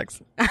shock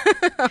jocks.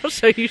 I'll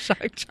show you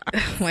shock jocks.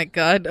 Oh my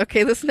God.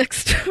 Okay, this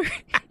next story.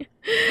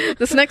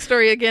 This next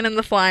story again in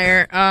the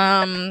flyer.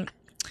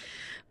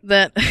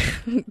 That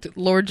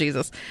Lord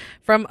Jesus,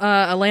 from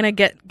Elena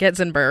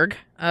Getzenberg,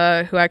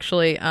 who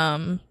actually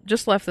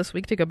just left this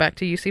week to go back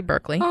to UC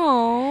Berkeley.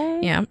 Oh,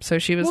 yeah. So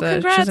she was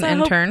congrats. she's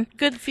an intern.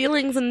 Good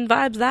feelings and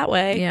vibes that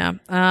way. Yeah.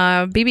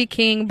 BB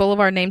King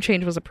Boulevard name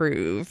change was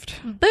approved.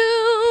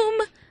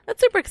 Boom!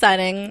 That's super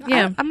exciting.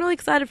 Yeah, I'm really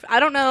excited. I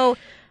don't know.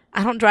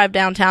 I don't drive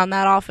downtown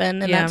that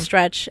often in that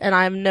stretch, and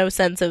I have no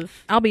sense of.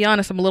 I'll be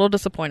honest. I'm a little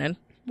disappointed.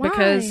 Why?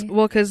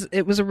 Because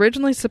it was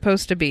originally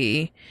supposed to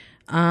be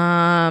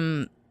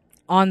on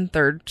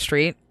 3rd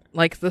Street,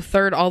 like the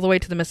 3rd all the way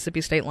to the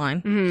Mississippi State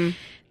line. Mm-hmm.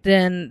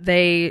 Then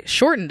they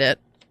shortened it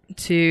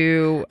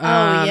to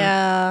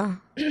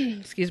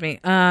excuse me,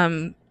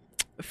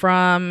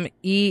 from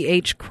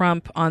E.H.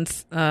 Crump on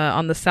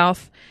the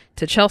south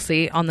to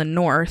Chelsea on the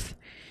north,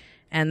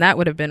 and that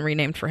would have been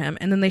renamed for him.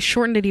 And then they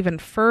shortened it even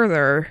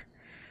further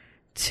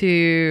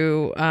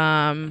to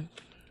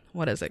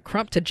what is it,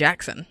 Crump to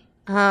Jackson.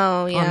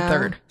 Oh yeah, on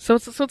 3rd. So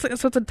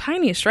it's a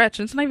tiny stretch,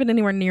 and it's not even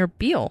anywhere near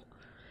Beale.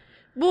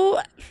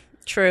 Well,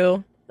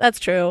 true. That's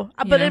true.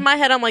 But in my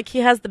head, I'm like, he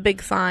has the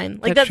big sign.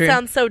 Like, that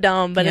sounds so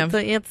dumb, but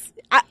it's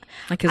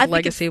like his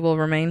legacy will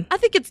remain. I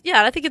think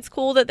it's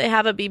cool that they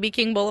have a BB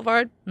King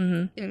Boulevard.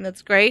 Mm-hmm. I think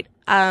that's great.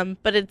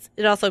 But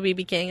it also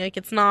BB King. Like,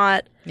 it's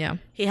not. Yeah.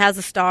 He has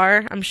a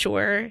star. I'm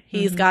sure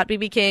he's got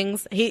BB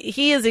Kings.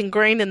 He is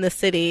ingrained in the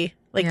city.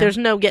 Like, there's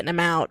no getting him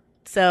out.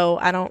 So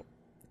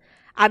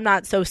I'm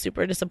not so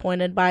super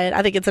disappointed by it.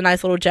 I think it's a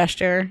nice little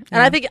gesture,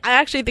 and I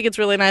actually think it's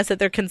really nice that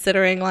they're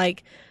considering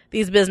like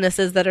these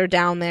businesses that are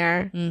down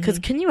there. Because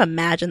can you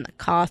imagine the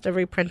cost of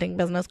reprinting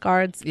business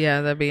cards?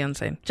 Yeah, that'd be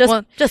insane.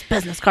 Just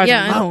business cards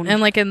alone.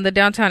 And like in the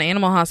downtown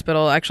animal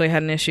hospital, actually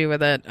had an issue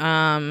with it.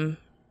 And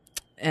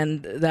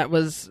that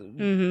was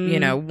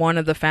one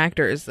of the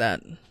factors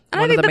that.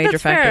 One of the major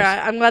factors.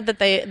 Fair. I'm glad that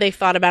they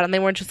thought about it and they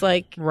weren't just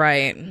like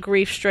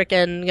grief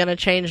stricken, gonna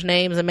change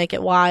names and make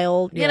it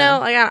wild. You know,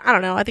 like I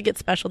don't know. I think it's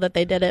special that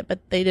they did it, but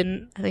they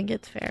didn't. I think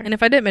it's fair. And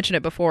if I didn't mention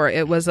it before,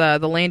 it was the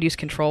Land Use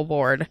Control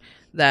Board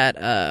that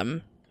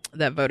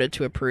voted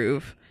to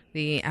approve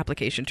the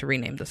application to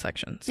rename the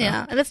section. So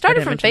yeah, and it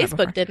started from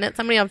Facebook, didn't it?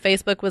 Somebody on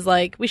Facebook was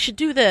like, "We should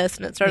do this,"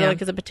 and it started like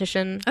as a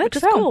petition, which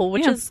is cool.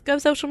 Which is go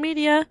social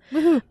media.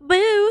 Woohoo!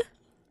 Boo!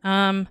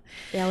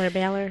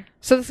 Baylor.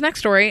 So this next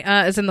story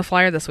is in the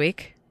flyer this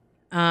week.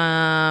 The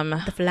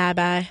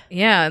flyby.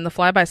 Yeah, in the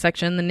flyby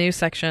section, the news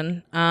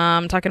section.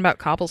 Talking about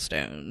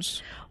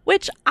cobblestones.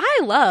 Which I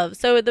love.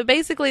 So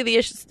basically the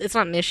issue, it's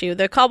not an issue.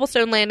 The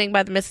cobblestone landing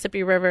by the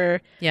Mississippi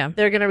River,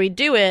 they're going to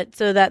redo it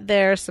so that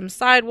there's some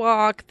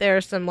sidewalk,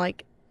 there's some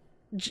like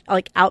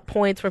out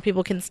points where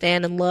people can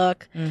stand and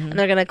look, and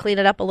they're going to clean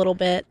it up a little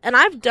bit. And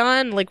I've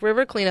done like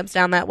river cleanups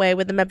down that way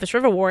with the Memphis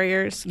River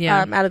Warriors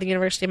out of the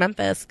University of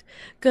Memphis.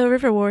 Go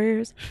River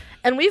Warriors.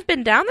 And we've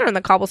been down there in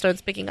the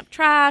cobblestones picking up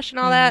trash and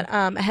all that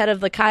ahead of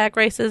the kayak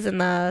races in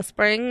the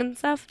spring and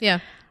stuff. Yeah.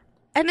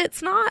 And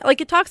it's not like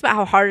it talks about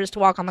how hard it is to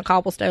walk on the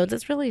cobblestones.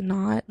 It's really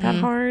not that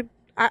hard.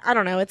 I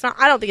don't know. It's not.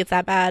 I don't think it's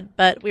that bad,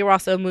 but we were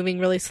also moving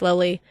really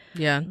slowly.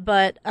 Yeah.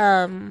 But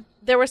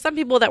there were some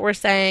people that were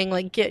saying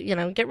like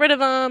get rid of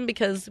them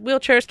because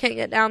wheelchairs can't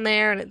get down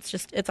there and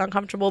it's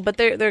uncomfortable. But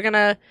they're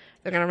gonna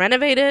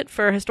renovate it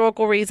for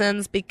historical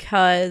reasons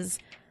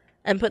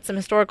and put some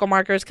historical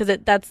markers because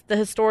that's the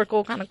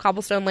historical kind of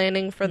cobblestone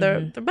landing for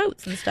the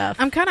boats and stuff.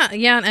 I'm kind of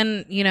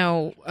and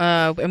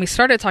and we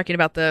started talking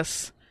about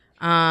this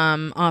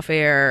off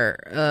air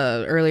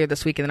earlier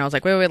this week, and then I was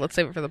like, wait, let's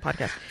save it for the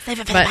podcast. Save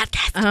it for the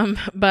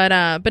podcast. But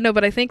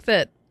I think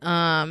that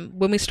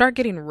when we start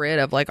getting rid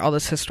of like all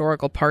this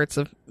historical parts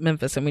of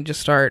Memphis, and we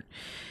just start,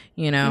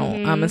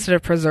 instead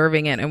of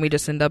preserving it, and we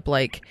just end up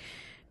like,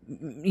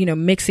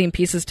 mixing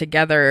pieces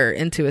together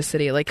into a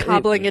city, like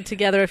cobbling it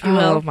together, if you will.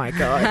 Oh my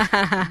god,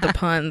 the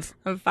puns!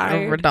 I'm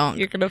fired. Overdonk.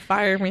 You're gonna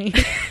fire me.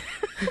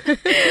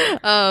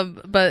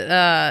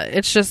 But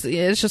it's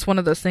just one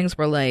of those things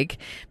where like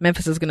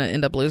Memphis is gonna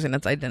end up losing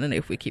its identity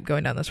if we keep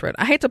going down this road.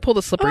 I hate to pull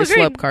the slippery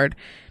slope card.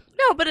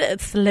 No, but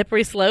it's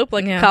slippery slope,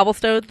 like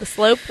cobblestone, the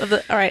slope of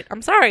the. All right,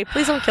 I'm sorry.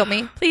 Please don't kill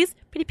me, please,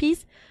 pretty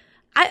please.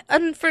 I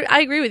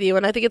agree with you,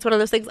 and I think it's one of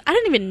those things. I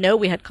didn't even know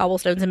we had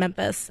cobblestones in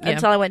Memphis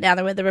until I went down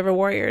there with the River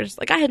Warriors.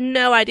 Like I had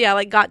no idea. I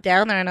like got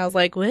down there and I was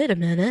like, wait a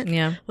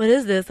minute, what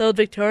is this old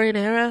Victorian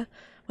era?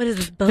 What is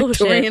this bullshit?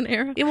 Victorian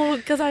era? Yeah, well,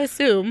 because I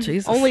assume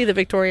only the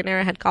Victorian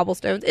era had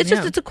cobblestones. It's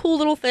just, it's a cool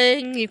little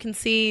thing. You can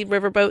see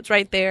river boats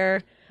right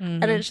there.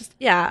 And it's just,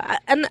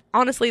 and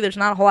honestly, there's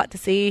not a whole lot to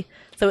see.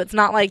 So it's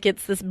not like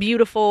it's this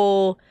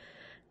beautiful,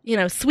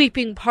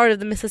 sweeping part of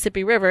the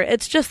Mississippi River.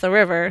 It's just the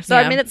river. So,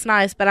 I mean, it's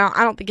nice, but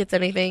I don't think it's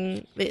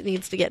anything that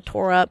needs to get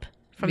tore up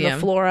from the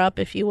floor up,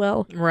 if you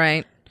will.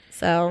 Right.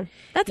 So,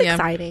 that's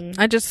exciting.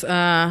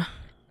 Also,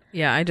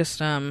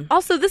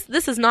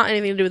 this is not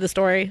anything to do with the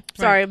story.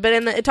 Sorry, but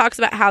it talks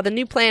about how the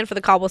new plan for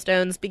the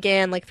cobblestones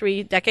began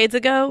 3 decades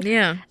ago.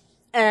 Yeah.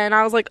 And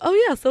I was like, oh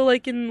yeah, so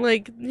in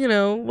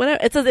whatever.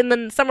 It says in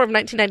the summer of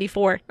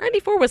 1994.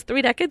 94 was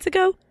 3 decades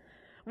ago?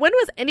 When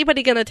was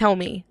anybody going to tell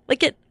me?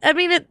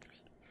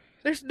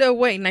 There's no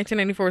way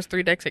 1994 was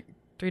 3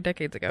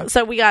 decades ago.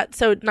 So we got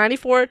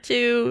 94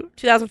 to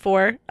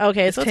 2004.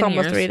 Okay, so it's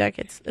almost years. 3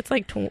 decades. It's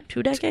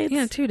 2 decades?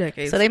 Yeah, 2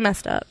 decades. So they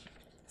messed up.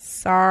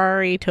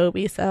 Sorry,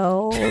 Toby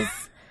Cells.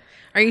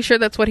 Are you sure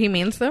that's what he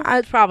means, though?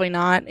 It's probably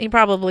not. He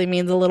probably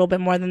means a little bit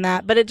more than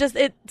that. But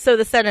so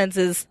the sentence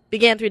is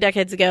began 3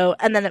 decades ago,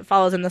 and then it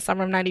follows in the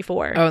summer of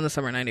 94. Oh, in the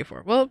summer of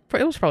 94. Well,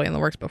 it was probably in the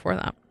works before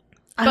that.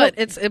 But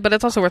it's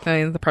also worth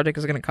noting that the project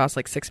is going to cost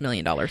 $6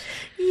 million.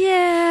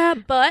 Yeah,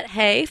 but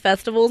hey,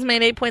 festivals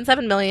made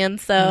 $8.7 million,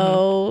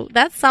 so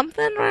that's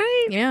something,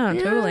 right? Yeah,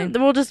 totally.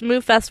 Then we'll just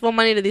move festival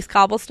money to these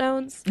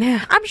cobblestones.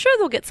 Yeah, I'm sure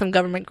they'll get some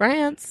government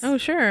grants. Oh,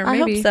 sure, I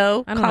maybe. hope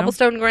so.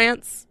 Cobblestone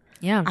grants.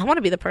 Yeah, I want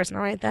to be the person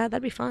to write that.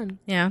 That'd be fun.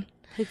 Yeah.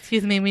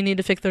 Excuse me, we need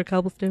to fix their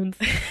cobblestones.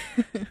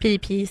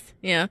 PPs.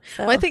 Yeah.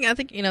 So. Well, I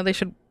think they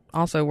should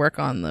also work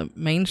on the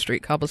Main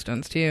Street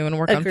cobblestones too, and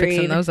work on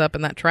fixing those up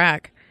in that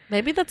track.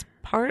 Maybe that's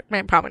probably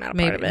not a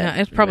part of it. No,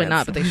 it's probably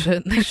not, but they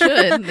should. They should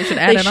add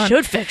it on. They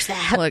should fix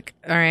that. Look,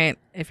 all right,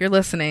 if you're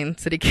listening,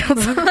 City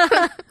Council.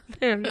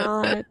 They're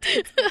not.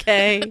 It's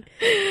okay.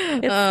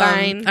 It's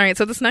fine. All right,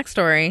 so this next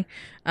story,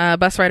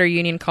 Bus Rider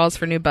Union calls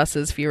for new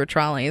buses, fewer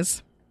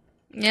trolleys.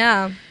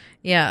 Yeah.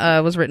 Yeah,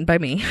 was written by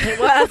me. It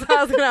was.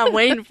 I'm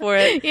waiting for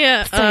it.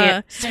 Yeah.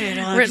 Say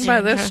it, written by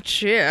this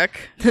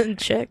chick.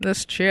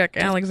 This chick,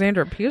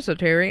 Alexandra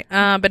Pusateri.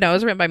 But no, it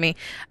was written by me.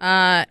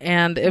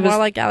 And it was more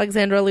like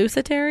Alexandra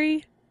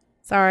Luciteri.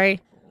 Sorry.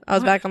 I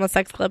was back on the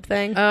sex club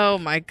thing. Oh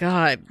my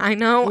God. I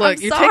know.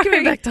 Look, you're taking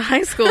me back to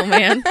high school,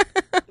 man.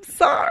 I'm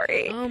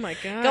sorry. Oh my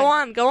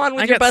God. Go on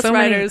with your bus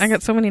riders. I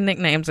got so many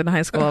nicknames in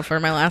high school for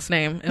my last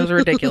name. It was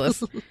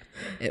ridiculous.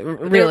 It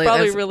really they were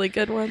probably really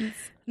good ones.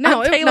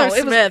 No, Taylor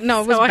Smith.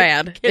 It was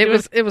bad.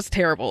 It was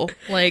terrible.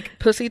 Like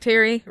Pussy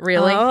Terry,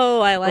 really? Oh,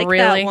 I like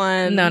that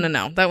one.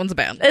 No, that one's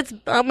bad. But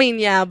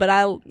Yeah,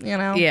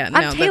 no,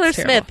 I'm Taylor that's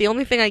Smith. terrible. The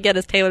only thing I get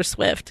is Taylor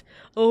Swift.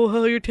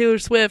 Oh, you're Taylor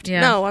Swift.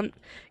 Yeah. No, I'm.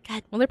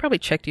 God. Well, they probably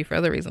checked you for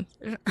other reasons.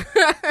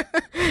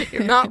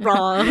 You're not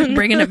wrong.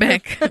 Bringing it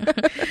back.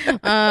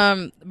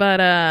 But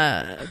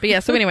yeah.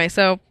 So anyway,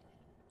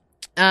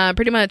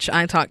 pretty much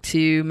I talked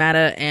to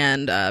Matta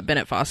and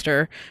Bennett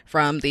Foster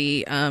from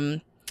the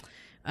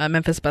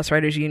Memphis Bus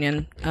Riders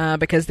Union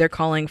because they're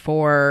calling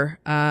for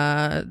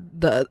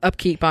the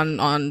upkeep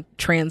on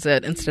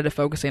transit instead of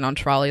focusing on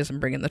trolleys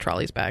and bringing the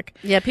trolleys back.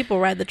 Yeah, people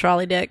ride the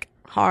trolley dick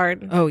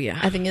hard. Oh yeah,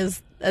 I think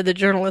is the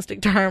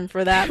journalistic term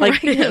for that. Like,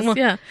 right, yes,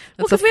 yeah,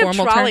 that's a formal we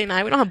have trolley term.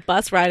 Night. We don't have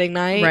bus riding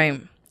night, right?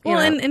 Well,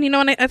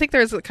 and I think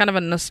there's kind of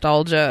a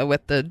nostalgia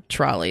with the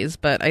trolleys,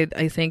 but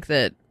I think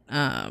that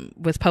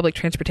with public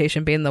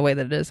transportation being the way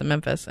that it is in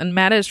Memphis, and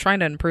Matta is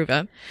trying to improve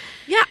it.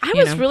 Yeah, I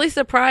was really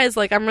surprised.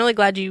 Like, I'm really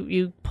glad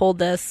you pulled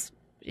this.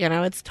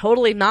 It's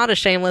totally not a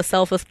shameless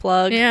selfless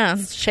plug. Yeah,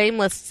 it's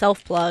shameless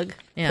self plug,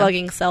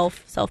 plugging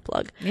self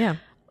plug. Yeah,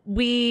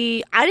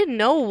 I didn't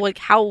know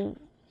how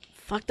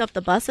fucked up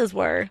the buses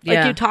were.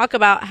 Yeah. You talk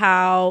about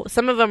how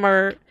some of them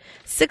are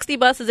 60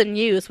 buses in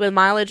use with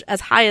mileage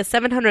as high as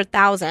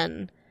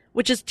 700,000,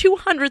 which is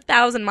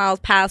 200,000 miles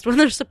past when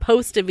they're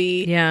supposed to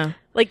be. Yeah.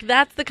 Like,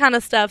 that's the kind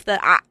of stuff that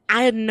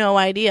I had no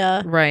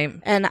idea. Right.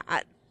 And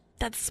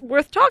that's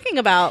worth talking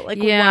about. Like,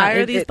 why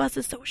are these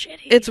buses so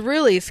shitty? It's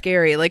really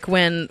scary. Like,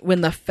 when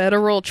the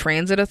Federal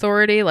Transit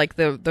Authority, like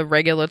the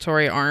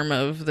regulatory arm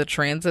of the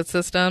transit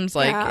systems,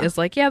 is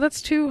like,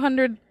 that's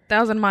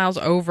 200,000 miles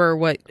over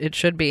what it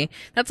should be.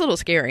 That's a little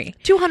scary.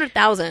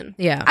 200,000.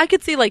 Yeah. I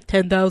could see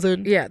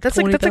 10,000. Yeah, that's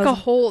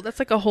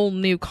like a whole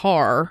new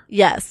car.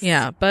 Yes.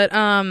 Yeah, but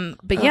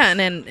yeah,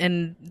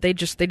 and they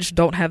just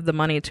don't have the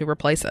money to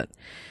replace it.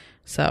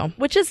 So,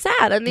 which is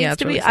sad. It needs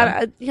to be.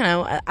 I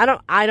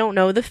don't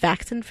know the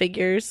facts and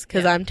figures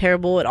because I'm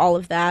terrible at all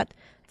of that.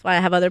 That's why I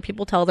have other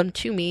people tell them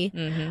to me.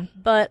 Mm-hmm.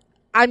 But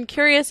I'm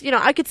curious.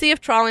 I could see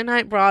if Trolley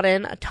Night brought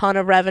in a ton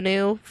of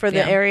revenue for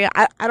the area.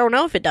 I don't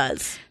know if it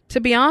does. To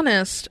be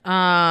honest,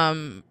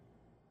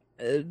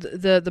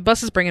 the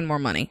buses bring in more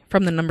money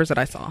from the numbers that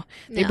I saw.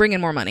 They bring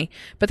in more money,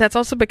 but that's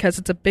also because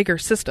it's a bigger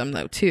system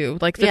though too.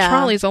 Like the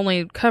trolleys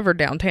only cover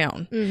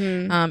downtown.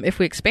 Mm-hmm. If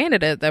we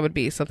expanded it, that would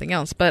be something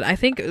else. But I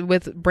think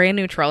with brand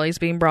new trolleys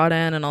being brought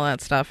in and all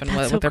that stuff and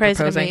what they're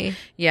proposing,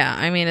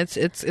 I mean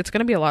it's going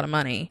to be a lot of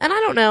money. And I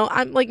don't know.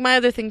 I'm like, my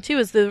other thing too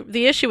is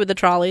the issue with the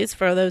trolleys,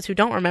 for those who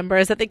don't remember,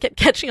 is that they kept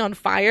catching on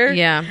fire.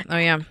 Yeah. Oh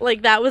yeah.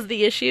 Like that was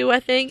the issue,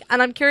 I think.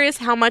 And I'm curious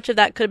how much of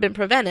that could have been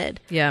prevented.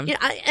 Yeah.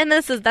 And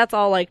that's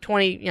all like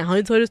 20,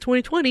 hindsight is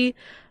 2020,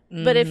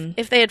 But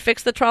if they had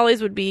fixed the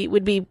trolleys, would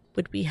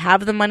we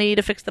have the money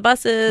to fix the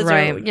buses?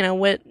 Right. Or, you know,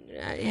 what?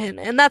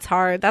 And that's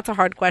hard. That's a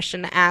hard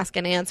question to ask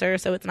and answer.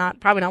 So it's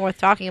probably not worth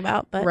talking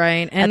about. But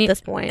right. And at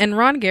this point, and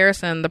Ron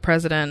Garrison, the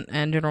president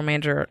and general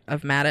manager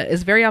of MATA,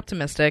 is very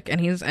optimistic,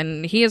 and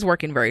he is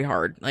working very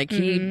hard. Like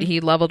he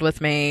leveled with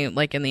me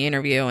like in the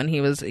interview, and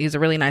he's a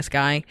really nice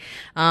guy.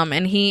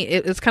 And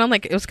it was kind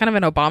of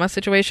an Obama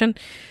situation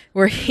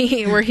where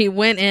he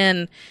went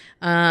in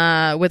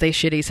with a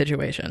shitty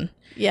situation.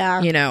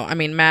 Yeah. You know, I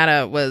mean,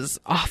 MATA was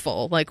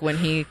awful, like, when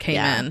he came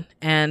in.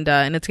 And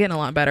it's getting a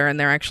lot better, and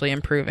they're actually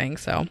improving,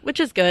 so. Which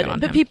is good.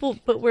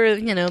 But we're,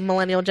 you know,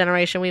 millennial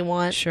generation. We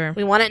want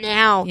it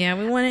now. Yeah,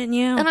 we want it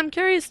now. And I'm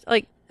curious,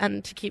 like,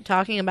 and to keep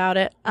talking about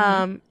it,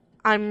 I'm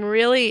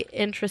really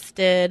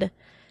interested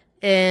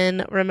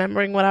in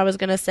remembering what I was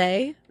going to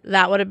say.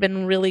 That would have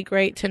been really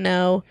great to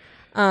know.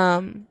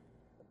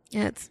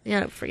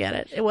 Forget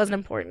it. It wasn't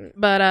important.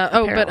 But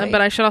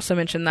I should also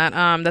mention that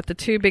that the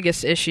two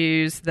biggest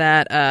issues three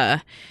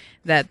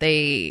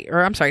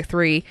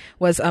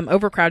was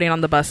overcrowding on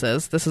the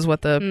buses. This is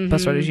what the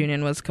bus owners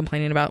union was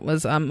complaining about,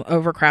 was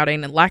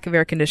overcrowding and lack of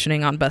air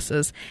conditioning on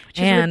buses. Which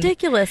is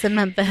ridiculous in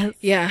Memphis.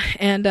 Yeah,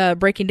 and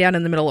breaking down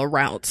in the middle of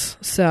routes.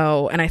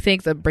 So, and I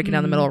think the breaking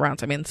down the middle of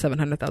routes, I mean,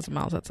 700,000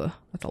 miles, that's a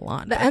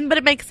lot. But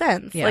it makes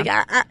sense. Yeah. Like,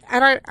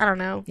 I don't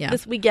know. Yeah.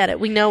 We get it.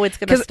 We know it's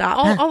going to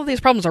stop. All of these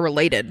problems are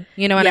related.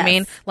 You know what I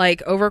mean?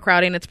 Like,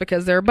 overcrowding, it's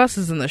because there are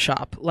buses in the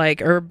shop,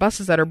 like, or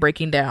buses that are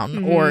breaking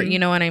down, or, you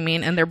know what I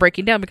mean? And they're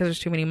breaking down because there's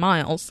too many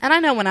miles. And I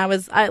know when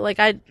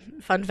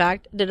fun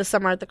fact, did a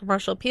summer at the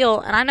Commercial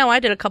Appeal, and I know I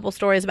did a couple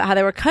stories about how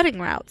they were cutting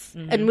routes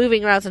and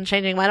moving routes and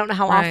changing them. I don't know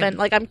how often.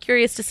 Like, I'm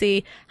curious to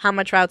see how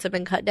much routes have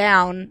been cut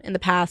down in the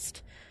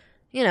past,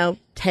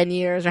 10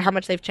 years, or how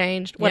much they've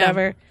changed,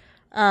 whatever.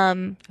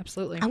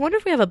 Absolutely. I wonder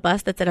if we have a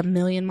bus that's at 1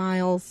 million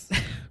miles.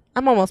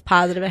 I'm almost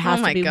positive it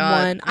has to be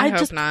one. I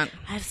hope not.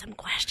 I have some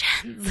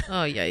questions.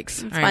 Oh,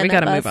 yikes. All right, we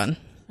got to move on.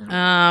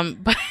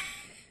 But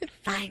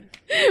fine.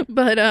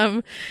 But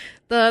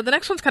the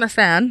next one's kind of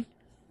sad.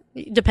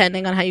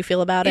 Depending on how you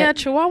feel about it. Yeah,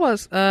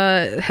 Chihuahua's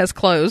has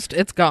closed.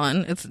 It's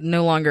gone. It's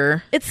no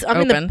longer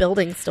open. The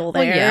building's still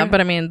there. Well, yeah,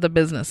 but I mean, the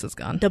business is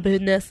gone. The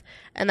business.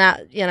 And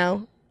that,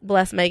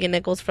 bless Megan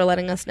Nichols for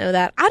letting us know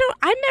that. I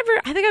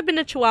think I've been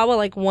to Chihuahua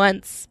like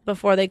once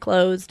before they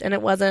closed, and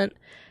it wasn't,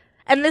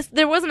 and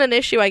there wasn't an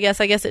issue, I guess.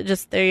 It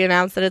just, they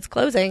announced that it's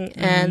closing,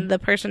 and the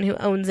person who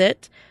owns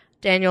it,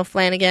 Daniel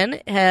Flanagan,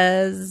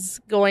 is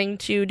going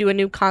to do a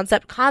new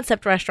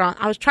concept restaurant.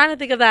 I was trying to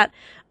think of that.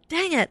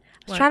 Dang it.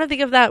 I was trying to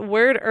think of that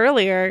word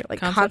earlier, like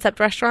concept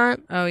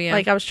restaurant. Oh, yeah.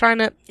 Like, I was trying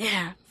to,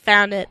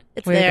 found it.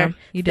 It's there.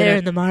 You did it. There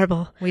in the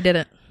marble. We did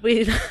it.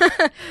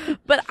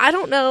 But I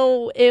don't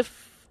know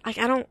if, like,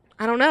 I don't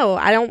know.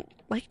 I don't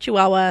like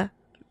Chihuahua.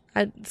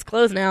 It's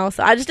closed now,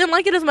 so I just didn't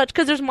like it as much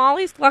because there's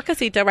Molly's La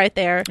Casita right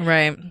there.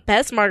 Right.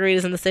 Best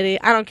margaritas in the city.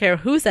 I don't care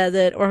who says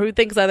it or who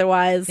thinks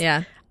otherwise.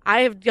 Yeah.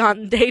 I have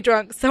gotten day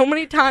drunk so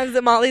many times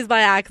at Molly's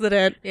by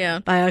accident. Yeah.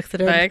 By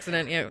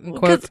accident, yeah.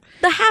 Because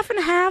the half and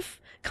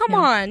half, come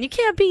on, you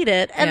can't beat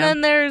it. And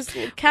then there's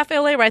Cafe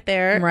Olé right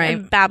there. Right.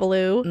 And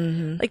Babalu.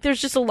 Mm-hmm. Like, there's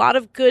just a lot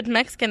of good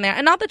Mexican there.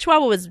 And not that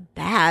Chihuahua was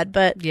bad,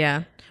 but...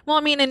 Yeah. Well,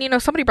 I mean,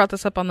 and somebody brought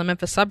this up on the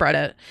Memphis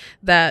subreddit,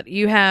 that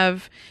you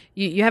have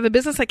a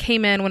business that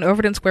came in when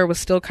Overton Square was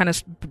still kind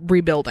of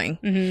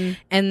rebuilding,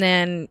 and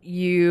then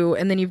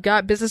you've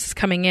got businesses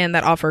coming in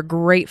that offer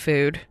great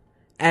food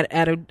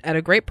at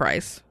a great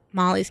price.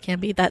 Molly's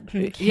can't beat that.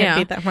 Beat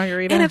that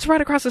margarita, and it's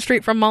right across the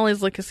street from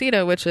Molly's La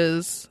Casita, which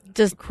is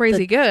just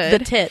crazy good.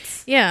 The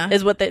tits,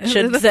 is what they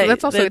should say.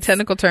 That's also a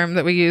technical term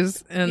that we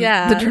use in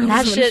the journalism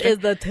that shit industry. is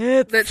the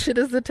tits. That shit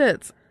is the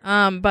tits.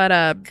 God. But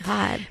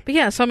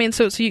yeah, so I mean,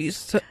 so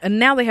and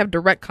now they have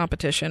direct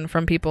competition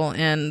from people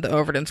in the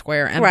Overton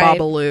Square and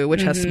Babalu,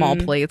 which has small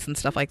plates and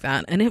stuff like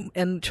that.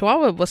 And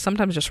Chihuahua was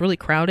sometimes just really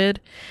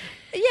crowded.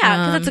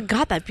 Yeah, because it's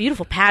got that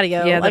beautiful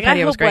patio. Yeah, like, the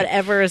patio I was hope great.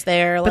 whatever is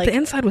there. But the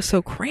inside was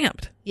so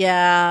cramped.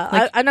 Yeah,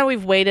 like, I know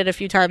we've waited a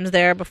few times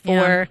there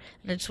before,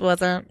 and it just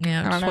wasn't.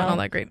 Yeah, it just wasn't all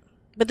that great.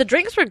 But the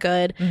drinks were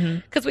good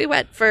because we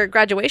went for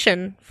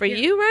graduation for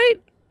you, right?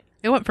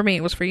 It wasn't for me.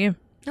 It was for you.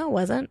 No, it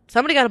wasn't.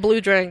 Somebody got a blue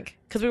drink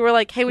because we were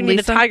like, "Hey, we need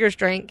a Tiger's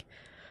drink."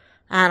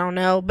 I don't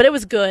know, but it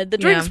was good. The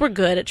drinks were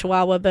good at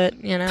Chihuahua, but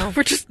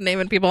we're just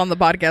naming people on the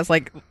podcast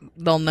like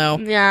they'll know.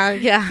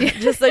 Yeah.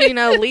 Just so you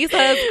know, Lisa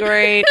is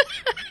great.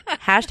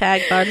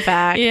 Hashtag fun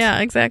fact. Yeah,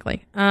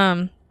 exactly.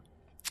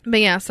 But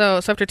yeah, so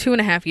after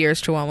 2.5 years,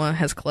 Chihuahua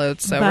has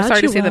closed. So we're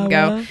sorry to see them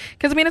go.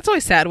 Because, I mean, it's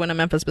always sad when a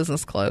Memphis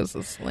business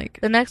closes.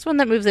 Like, the next one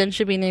that moves in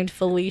should be named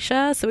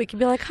Felicia, so we can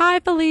be like, "Hi,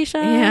 Felicia."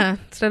 Yeah,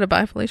 instead of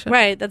 "Bye, Felicia."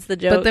 Right, that's the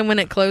joke. But then when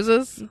it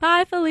closes,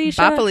 "Bye,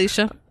 Felicia." Bye,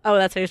 Felicia. Oh,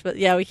 that's how you're supposed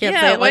to. Yeah, we can't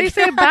say it why like you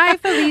say "Bye,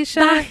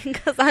 Felicia"?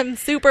 Because I'm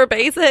super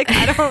basic.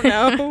 I don't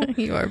know.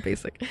 You are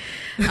basic.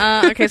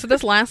 Okay, so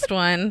this last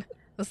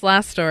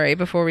story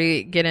before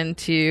we get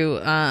into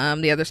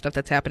the other stuff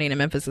that's happening in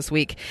Memphis this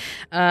week.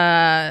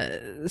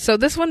 So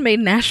this one made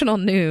national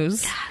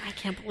news. God, I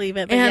can't believe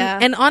it. But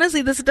and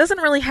honestly, this doesn't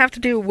really have to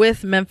do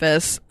with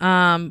Memphis,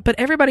 but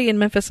everybody in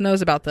Memphis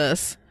knows about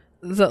this.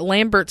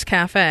 Lambert's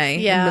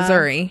Cafe in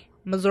Missouri.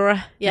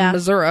 Missouri. Yeah.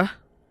 Missouri.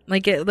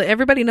 Like,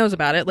 everybody knows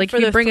about it. Like, for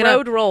you the bring it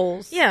throwed up.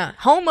 rolls. Yeah.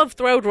 Home of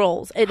throwed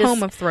rolls. It Home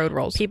is, of throwed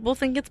rolls. People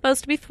think it's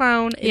supposed to be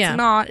thrown. It's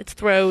not. It's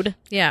throwed.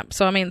 Yeah.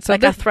 So, I mean, so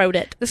like I throwed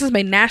it. This has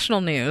made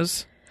national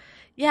news.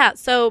 Yeah.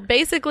 So,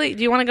 basically,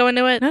 do you want to go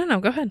into it? No,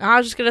 go ahead. I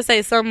was just going to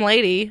say some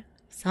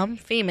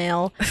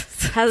female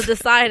has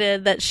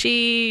decided that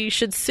she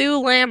should sue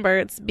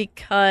Lambert's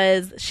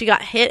because she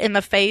got hit in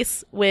the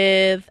face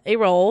with a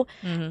roll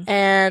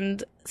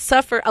and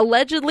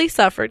allegedly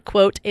suffered,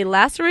 quote, a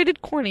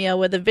lacerated cornea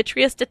with a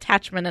vitreous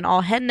detachment, and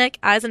all head, neck,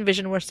 eyes, and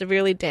vision were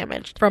severely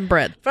damaged. From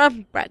bread.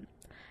 From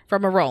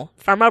a roll.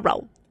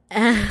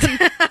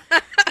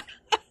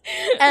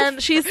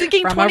 And she's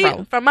seeking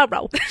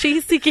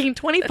She's seeking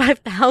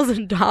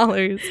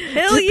 $25,000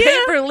 to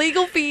pay for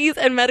legal fees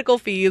and medical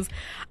fees.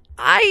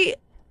 And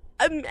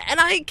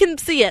I can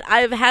see it.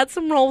 I've had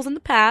some rolls in the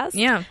past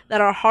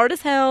that are hard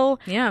as hell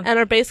and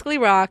are basically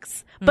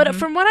rocks. But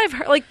from what I've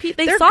heard, like,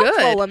 they soft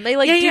roll them. They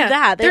do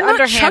that. They're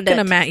not chucking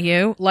them at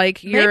you.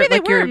 Like, you're maybe they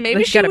like were.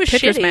 Maybe she was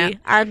shitty. Mat.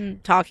 I'm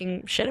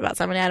talking shit about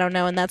somebody I don't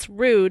know, and that's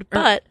rude.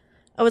 But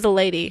it was a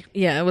lady.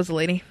 Yeah, it was a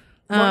lady.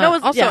 Well,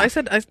 I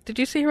said, did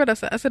you see what I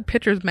said? I said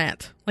pitcher's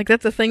mat. Like,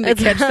 that's a thing to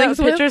catch things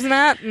with. Pitcher's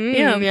mat?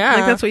 Yeah.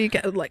 Like, that's what you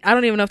get. Like, I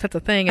don't even know if that's a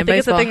thing in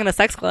baseball. It's a thing in a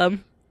sex club.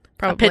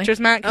 Probably. A pitcher's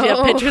mat because you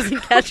have pitchers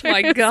and catchers. Oh,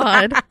 my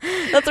God.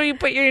 That's where you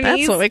put your knees.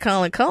 That's what we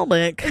call a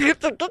callback.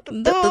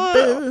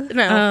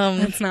 No,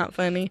 that's not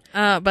funny.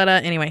 But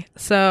anyway,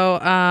 so...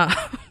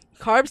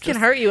 Carbs can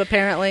hurt you,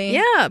 apparently.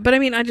 Yeah, but I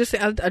mean, I just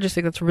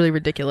think that's really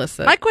ridiculous.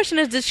 My question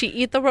is, did she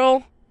eat the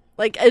roll?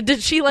 Like,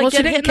 did she, like,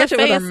 she didn't catch it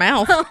with her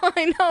mouth.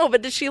 I know,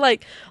 but did she,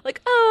 like,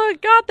 oh, I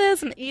got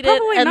this, and eat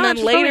probably it, and not,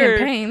 then later,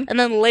 in pain. And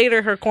then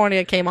later her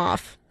cornea came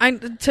off?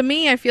 To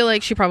me, I feel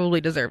like she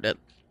probably deserved it.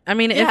 I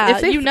mean,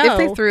 if they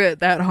threw it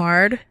that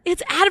hard,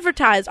 it's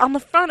advertised on the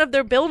front of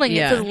their building.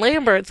 Yeah. It says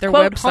Lambert's, their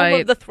quote, website,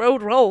 home of the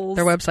throwed rolls.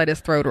 Their website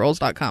is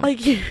throwedrolls.com.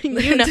 Like,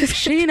 you know,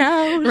 she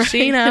knows, right?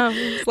 She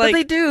knows. Like,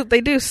 but they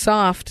do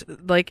soft,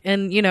 like,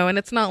 and you know, and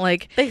it's not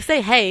like they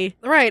say, "Hey,"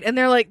 right? And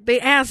they're like,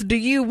 they ask, "Do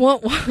you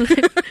want one?" You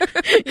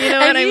know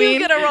what I mean? You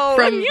get a roll.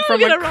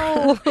 Get a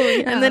roll.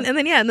 Yeah.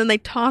 And then they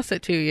toss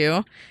it to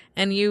you,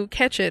 and you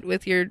catch it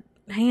with your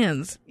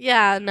hands.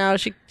 Yeah, no,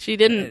 she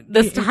didn't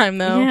this time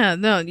though. Yeah,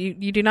 no,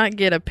 you do not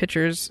get a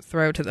pitcher's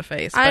throw to the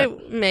face.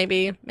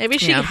 Maybe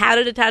she had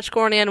a detached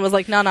cornea and was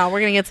like, no,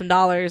 we're gonna get some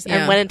dollars,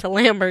 and went into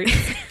Lambert's,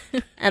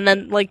 and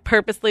then like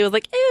purposely was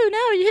like, oh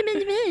no, you hit me in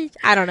the face.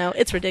 I don't know,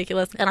 it's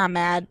ridiculous, and I'm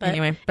mad. But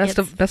anyway, best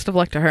of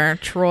luck to her,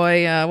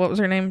 Troy. What was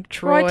her name?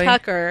 Troy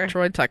Tucker.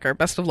 Troy Tucker.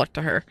 Best of luck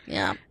to her.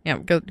 Yeah.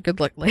 Good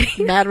luck,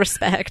 lady. Mad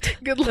respect.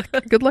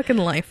 Good luck in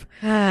life.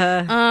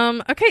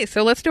 Okay,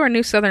 so let's do our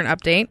new Southern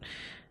update.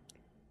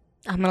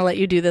 I'm going to let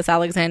you do this,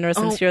 Alexandra,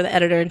 since you're the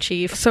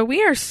editor-in-chief. So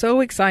we are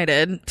so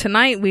excited.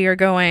 Tonight we are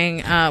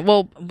going,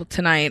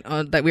 tonight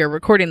that we are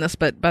recording this,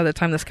 but by the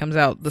time this comes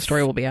out, the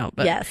story will be out.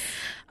 But, yes.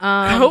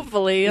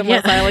 Hopefully,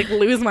 unless I like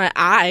lose my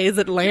eyes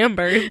at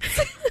Lambert's.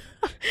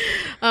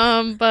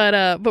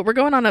 But we're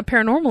going on a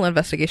paranormal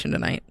investigation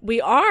tonight.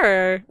 We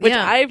are, which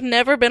I've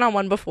never been on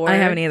one before. I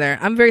haven't either.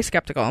 I'm very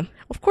skeptical.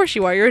 Of course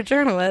you are. You're a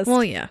journalist.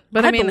 Well, yeah.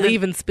 But I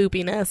believe in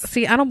spoopiness.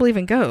 See, I don't believe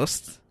in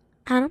ghosts.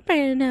 I don't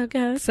believe in no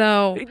ghosts.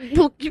 So,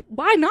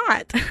 why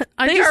not?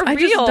 I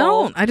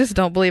just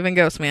don't believe in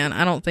ghosts, man.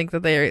 I don't think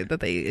that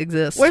they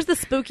exist. Where's the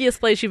spookiest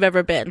place you've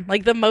ever been?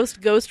 Like the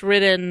most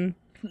ghost-ridden.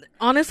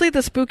 Honestly,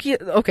 the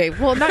spooky. Okay,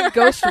 well, not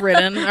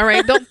ghost-ridden. All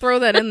right, don't throw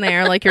that in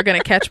there like you're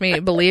gonna catch me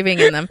believing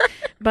in them.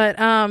 But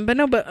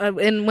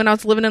when I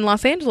was living in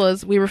Los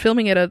Angeles, we were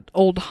filming at an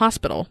old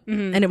hospital,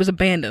 and it was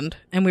abandoned,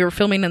 and we were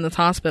filming in this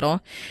hospital,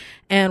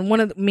 and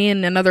me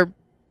and another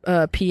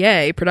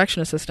PA,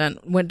 production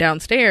assistant, went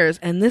downstairs,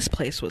 and this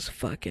place was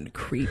fucking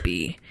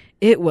creepy.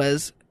 It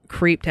was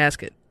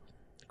creep-tastic.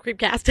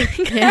 Creep-tastic?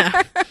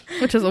 Yeah.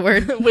 Which is a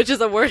word.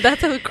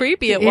 That's how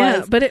creepy it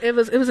was. But it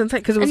was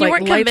insane, because it was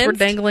like lights were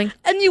dangling.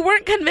 And you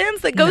weren't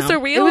convinced that ghosts are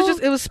real?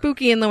 It was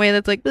spooky in the way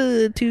that's like,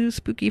 too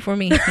spooky for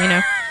me, you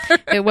know?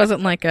 It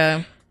wasn't like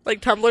a...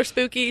 Like Tumblr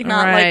spooky,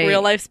 not like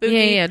real life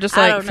spooky? Yeah, just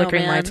like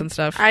flickering lights and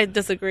stuff. I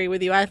disagree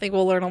with you. I think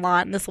we'll learn a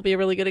lot, and this will be a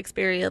really good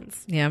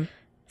experience. Yeah.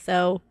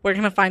 So we're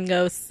going to find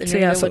ghosts, and you're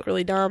going to look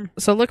really dumb.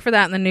 So look for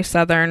that in the new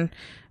Southern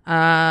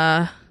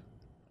when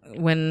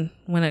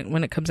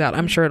it comes out.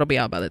 I'm sure it'll be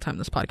out by the time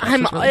this podcast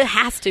is released. It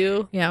has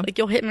to. Yeah. Like,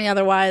 you'll hit me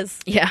otherwise.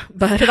 Yeah.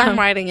 Because I'm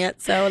writing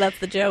it, so that's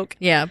the joke.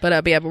 Yeah,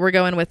 but we're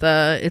going with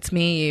It's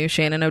Me, You,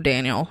 Shannon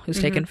O'Daniel, who's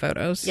taking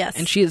photos. Yes.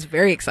 And she is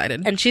very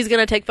excited. And she's going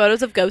to take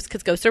photos of ghosts,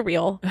 because ghosts are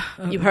real.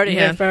 You heard it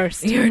here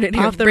first. You heard it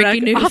here. Off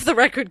the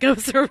record,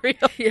 ghosts are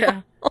real.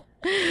 Yeah.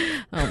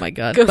 Oh my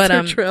god. Go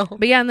but Trill.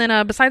 But yeah, and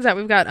then besides that,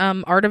 we've got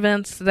art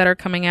events that are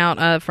coming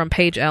out from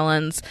Paige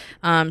Ellens.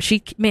 She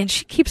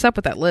keeps up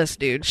with that list,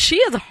 dude. She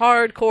is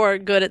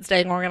hardcore good at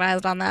staying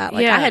organized on that.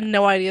 Like, Yeah. I had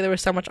no idea there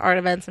was so much art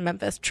events in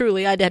Memphis.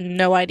 Truly, I had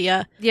no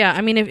idea. Yeah,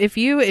 I mean, if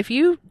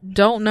you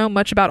don't know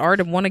much about art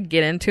and want to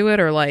get into it,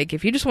 or like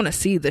if you just want to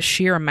see the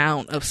sheer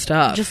amount of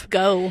stuff, Just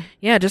go.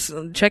 yeah, just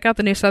check out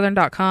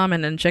thenewsouthern.com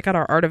and then check out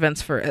our art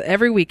events for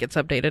every week. It's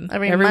updated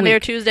Every week. Monday or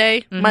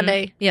Tuesday. Mhm.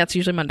 Monday. Yeah, it's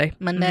usually Monday.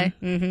 Monday.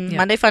 Yeah.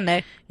 Monday fun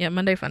day. Yeah,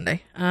 Monday fun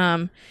day.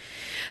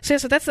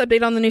 So that's the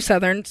update on the New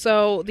Southern.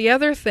 So the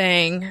other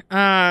thing,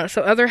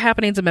 so other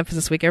happenings in Memphis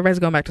this week. Everybody's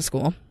going back to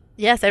school.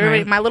 Yes, everybody.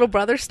 Right. My little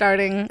brother's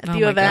starting at Oh the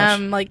U my of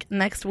M like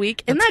next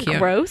week. Isn't That's that cute.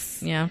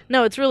 gross? Yeah,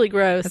 No, it's really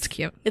gross. that's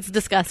cute. It's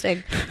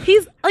disgusting.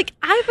 He's like,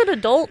 I'm an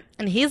adult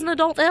and he's an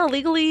adult now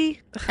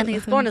legally, and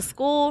he's going to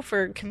school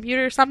for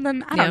computer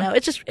something. I don't Yeah. know.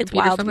 It's Computer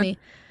wild something. to me.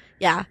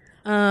 Yeah.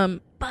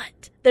 Um,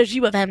 But there's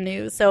U of M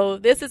news. So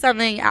this is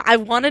something I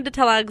wanted to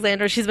tell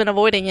Alexandra. She's been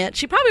avoiding it.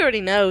 She probably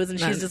already knows, and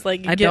she's just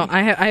like, I don't.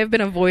 I have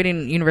been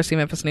avoiding University of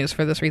Memphis news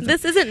for this reason.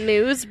 This isn't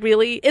news,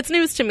 really. It's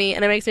news to me,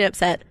 and it makes me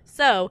upset.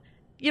 So,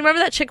 you remember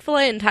that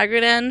Chick-fil-A in Tiger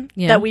Den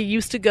Yeah. that we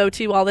used to go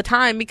to all the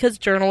time because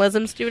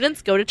journalism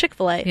students go to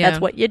Chick-fil-A. Yeah.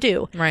 That's what you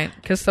do. Right,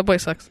 because Subway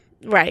sucks.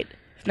 Right.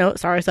 No,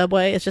 sorry,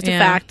 Subway. It's just a Yeah.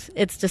 fact.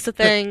 It's just a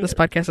thing. This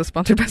podcast is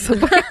sponsored by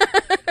Subway.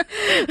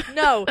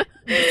 No.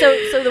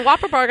 So the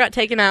Whopper bar got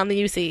taken out in the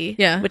UC.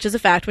 Yeah. Which is a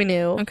fact we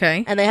knew.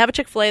 Okay. And they have a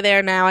Chick-fil-A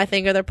there now, I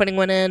think, or they're putting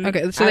one in.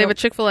 Okay, so I they have a don't-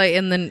 Chick-fil-A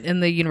in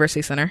the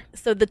University Center.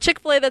 So the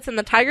Chick-fil-A that's in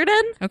the Tiger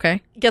Den,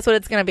 Okay. guess what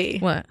it's going to be?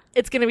 What?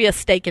 It's going to be a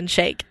steak and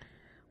shake.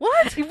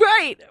 What?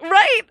 Right.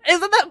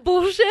 Isn't that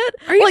bullshit?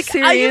 Are you I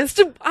serious?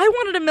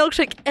 wanted a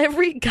milkshake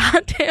every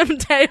goddamn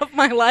day of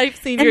my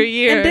life senior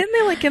year. And didn't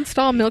they like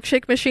install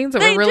milkshake machines that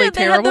they were really did.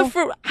 terrible? They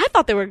had I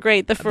thought they were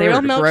great. The for They real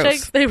were gross.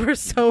 milkshakes, they were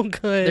so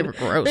good. They were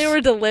gross. They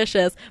were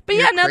delicious. But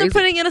You're yeah, now crazy. they're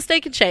putting in a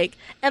steak and shake,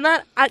 and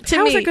that to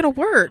How me, is it going to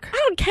work? I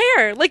don't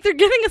care. Like, they're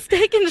giving a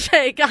steak and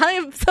shake. I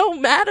am so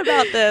mad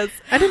about this.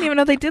 I didn't even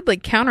know they did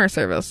like counter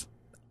service.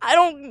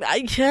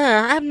 I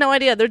have no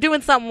idea. They're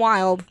doing something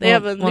wild. They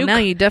have a new now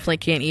you definitely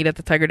can't eat at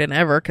the Tiger Den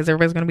ever because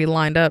everybody's going to be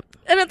lined up.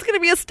 and it's going to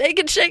be a steak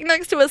and shake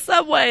next to a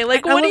Subway.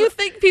 Like, I what do you love-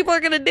 think people are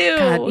going to do?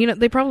 God,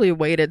 they probably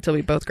waited till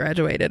we both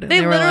graduated. And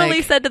They were literally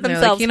like- said to they were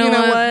themselves, like, you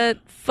know what?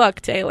 Fuck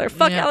Taylor.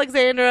 Fuck Yeah.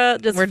 Alexandra.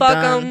 Just We're fuck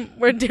done. them.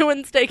 We're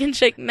doing steak and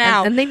shake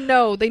now. And they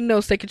know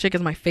steak and shake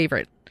is my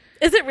favorite.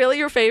 Is it really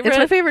your favorite? It's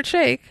my favorite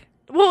shake.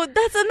 Well,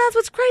 that's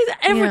what's crazy.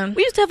 Yeah.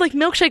 We used to have like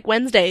milkshake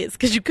Wednesdays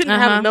because you couldn't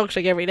have a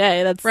milkshake every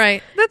day. That's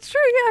Right. That's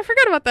true. Yeah, I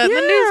forgot about that. In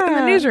the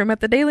Yeah. newsroom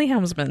at the Daily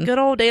Helmsman. good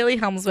old Daily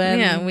Helmsman.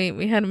 Yeah,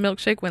 we had a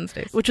milkshake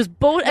Wednesdays. which was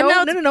bold. And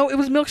now No. It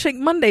was milkshake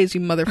Mondays,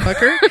 you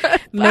motherfucker.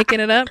 Making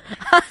it up.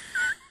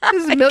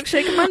 This is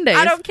milkshake Mondays.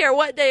 I don't care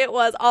what day it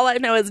was. All I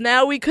know is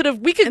now we could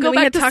And go then we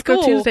back had to Taco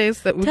school.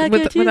 Tuesdays that Taco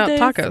without Tuesdays.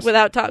 tacos.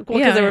 Without tacos. Well,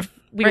 because Yeah.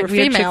 we Right, were we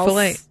had females.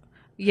 Chick-fil-A.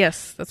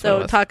 Yes, that's what it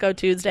So was. Taco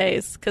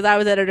Tuesdays, because I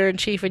was editor in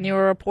chief and you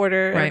were a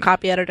reporter and a Right.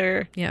 copy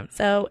editor. Yeah.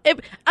 So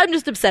I'm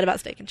just upset about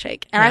Steak and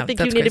Shake, and Yeah, I think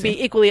you that's need to crazy.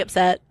 be equally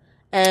upset.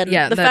 And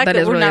Yeah, the that fact that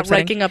is we're really not upsetting.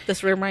 ranking up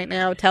this room right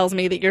now tells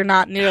me that you're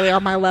not nearly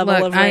on my level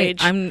Look, of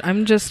rage.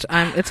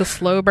 it's a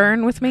slow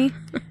burn with me.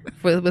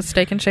 with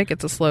Steak and Shake,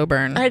 it's a slow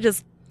burn.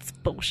 it's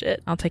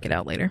bullshit. I'll take it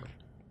out later.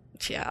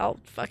 Yeah, I'll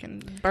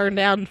fucking burn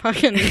down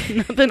fucking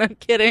nothing. I'm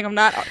kidding. I'm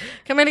not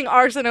committing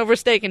arson over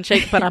Steak and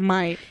Shake, but I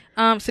might.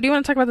 So do you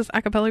want to talk about this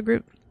a cappella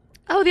group?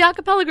 Oh, the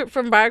acapella group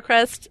from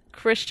Briarcrest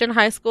Christian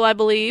High School, I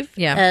believe.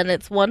 Yeah. And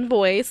it's one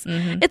voice.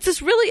 Mm-hmm. It's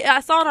just really, I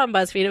saw it on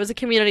BuzzFeed. It was a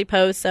community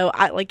post. So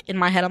I in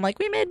my head, I'm like,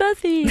 we made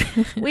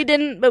BuzzFeed. We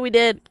didn't, but we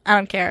did. I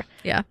don't care.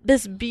 Yeah.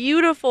 This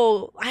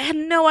beautiful, I had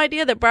no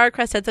idea that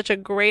Briarcrest had such a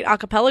great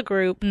acapella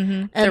group.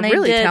 Mm-hmm. And They're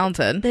really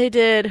talented. They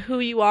did Who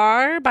You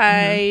Are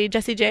by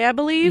Jessie J, I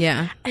believe.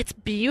 Yeah. It's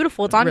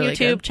beautiful. It's on Really YouTube.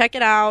 good. Check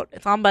it out.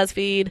 It's on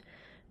BuzzFeed.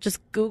 Just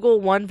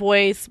Google One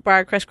Voice,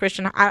 Briarcrest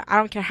Christian. I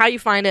don't care how you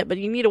find it, but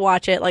you need to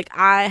watch it. Like,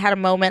 I had a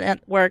moment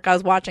at work. I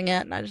was watching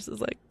it, and I just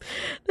was like,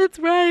 that's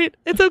right.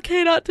 It's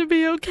okay not to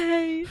be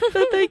okay.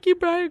 So thank you,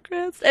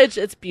 Briarcrest.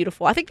 It's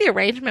beautiful. I think the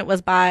arrangement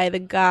was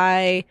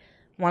by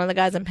one of the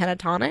guys in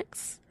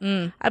Pentatonics,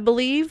 I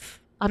believe.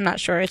 I'm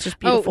not sure. It's just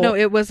beautiful. Oh, no,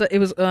 it was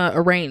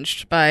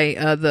arranged by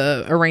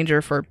the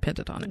arranger for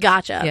Pentatonic.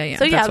 Gotcha. Yeah.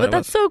 So, yeah, what but it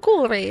that's was. so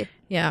cool to me.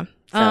 Yeah.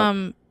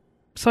 So-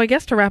 So I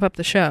guess to wrap up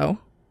the show,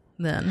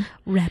 then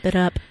Wrap it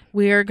up.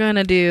 we are going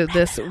to do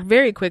this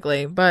very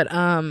quickly, but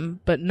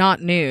not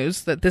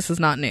news. That this is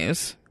not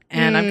news,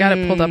 and I've got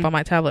it pulled up on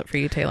my tablet for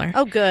you, Taylor.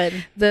 Oh, good.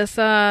 This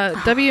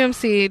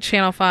WMC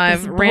Channel 5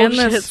 This ran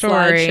bullshit this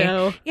story.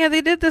 slideshow. Yeah,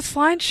 they did this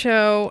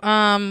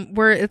slideshow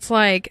where it's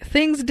like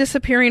things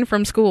disappearing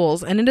from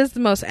schools, and it is the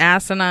most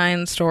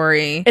asinine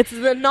story. It's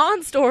the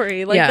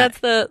non-story. Like, Yeah.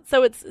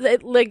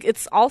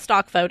 it's all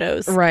stock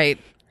photos. Right.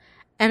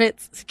 And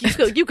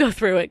you go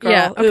through it, girl.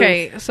 Yeah. Ooh.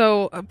 Okay.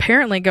 So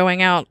apparently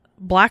going out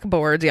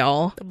blackboards,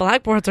 y'all. The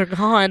blackboards are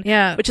gone.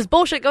 Yeah. Which is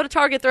bullshit. Go to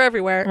Target. They're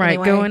everywhere. Right.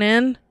 Anyway. Going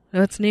in.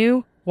 What's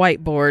new?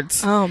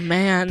 whiteboards. Oh,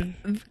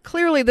 man.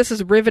 Clearly, this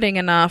is riveting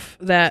enough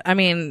that, I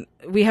mean,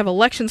 we have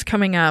elections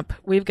coming up.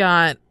 We've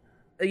got,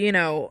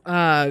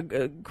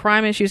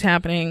 crime issues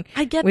happening.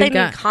 I get they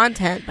need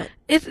content, but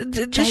this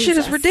shit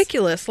is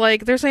ridiculous.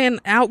 Like, they're saying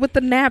out with the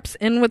naps,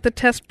 in with the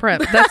test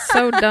prep. That's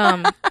so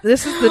dumb.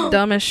 This is the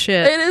dumbest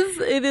shit.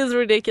 It is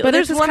ridiculous. But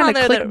there's one on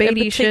there that in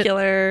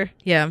particular shit.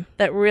 Yeah.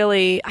 that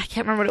really, I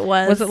can't remember what it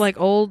was. Was it like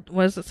what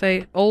does it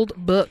say? Old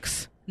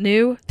books,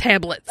 new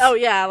tablets. Oh,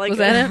 yeah. Like, was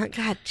that it?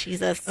 God,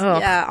 Jesus. Oh,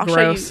 yeah, I'll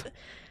gross. show you.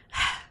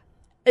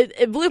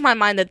 It blew my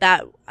mind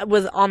that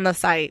was on the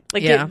site.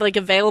 Like,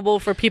 available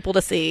for people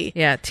to see.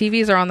 Yeah,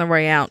 TVs are on their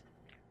way out,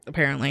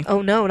 apparently.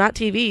 Oh, no, not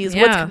TVs.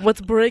 Yeah.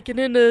 What's breaking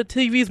into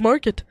TV's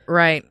market?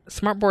 Right.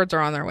 Smart boards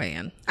are on their way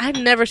in. I've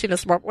never seen a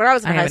smart board. When I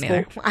was in high school.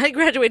 Either. I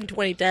graduated in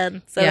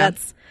 2010, so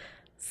that's...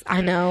 I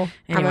know.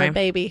 Anyway, I'm a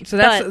baby. So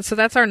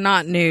that's our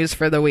not news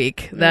for the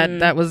week.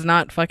 That was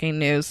not fucking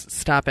news.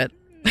 Stop it.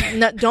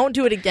 No, don't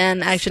do it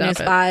again, Action News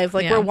 5.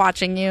 Like, we're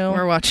watching you.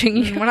 We're watching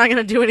you. We're not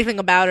going to do anything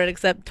about it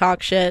except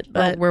talk shit.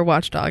 But we're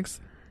watchdogs.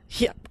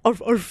 Yeah.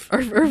 Arf, arf.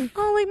 Arf, arf.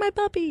 Oh, like my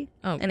puppy.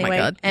 Oh, my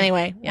God.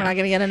 Anyway, we're not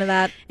going to get into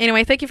that.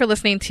 Anyway, thank you for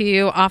listening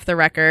to Off the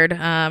Record.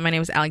 My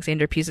name is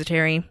Alexandra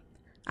Pusateri.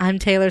 I'm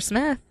Taylor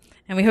Smith.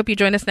 And we hope you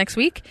join us next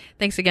week.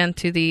 Thanks again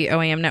to the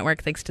OAM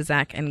Network. Thanks to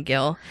Zach and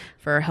Gil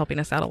for helping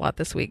us out a lot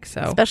this week.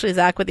 So especially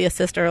Zach with the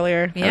assist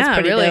earlier. That was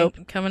pretty really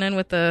dope. Coming in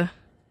with the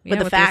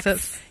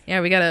facts.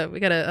 We got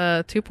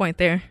a 2 point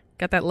there.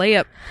 Got that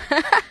layup.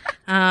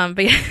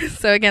 But yeah,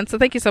 so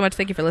thank you so much.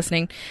 Thank you for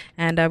listening,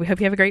 and we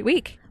hope you have a great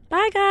week.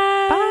 Bye,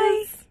 guys.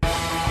 Bye.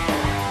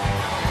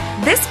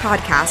 This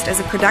podcast is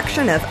a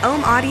production of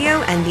Ohm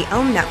Audio and the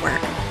Ohm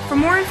Network. For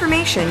more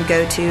information,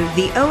 go to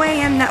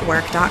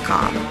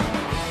theoamnetwork.com.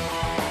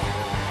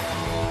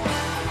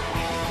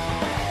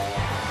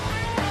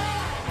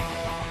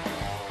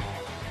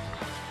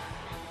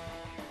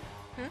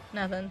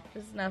 Nothing.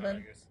 Just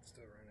nothing.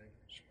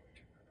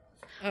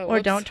 Oh,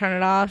 or don't turn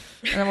it off,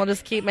 and then we'll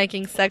just keep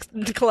making sex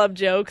club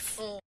jokes.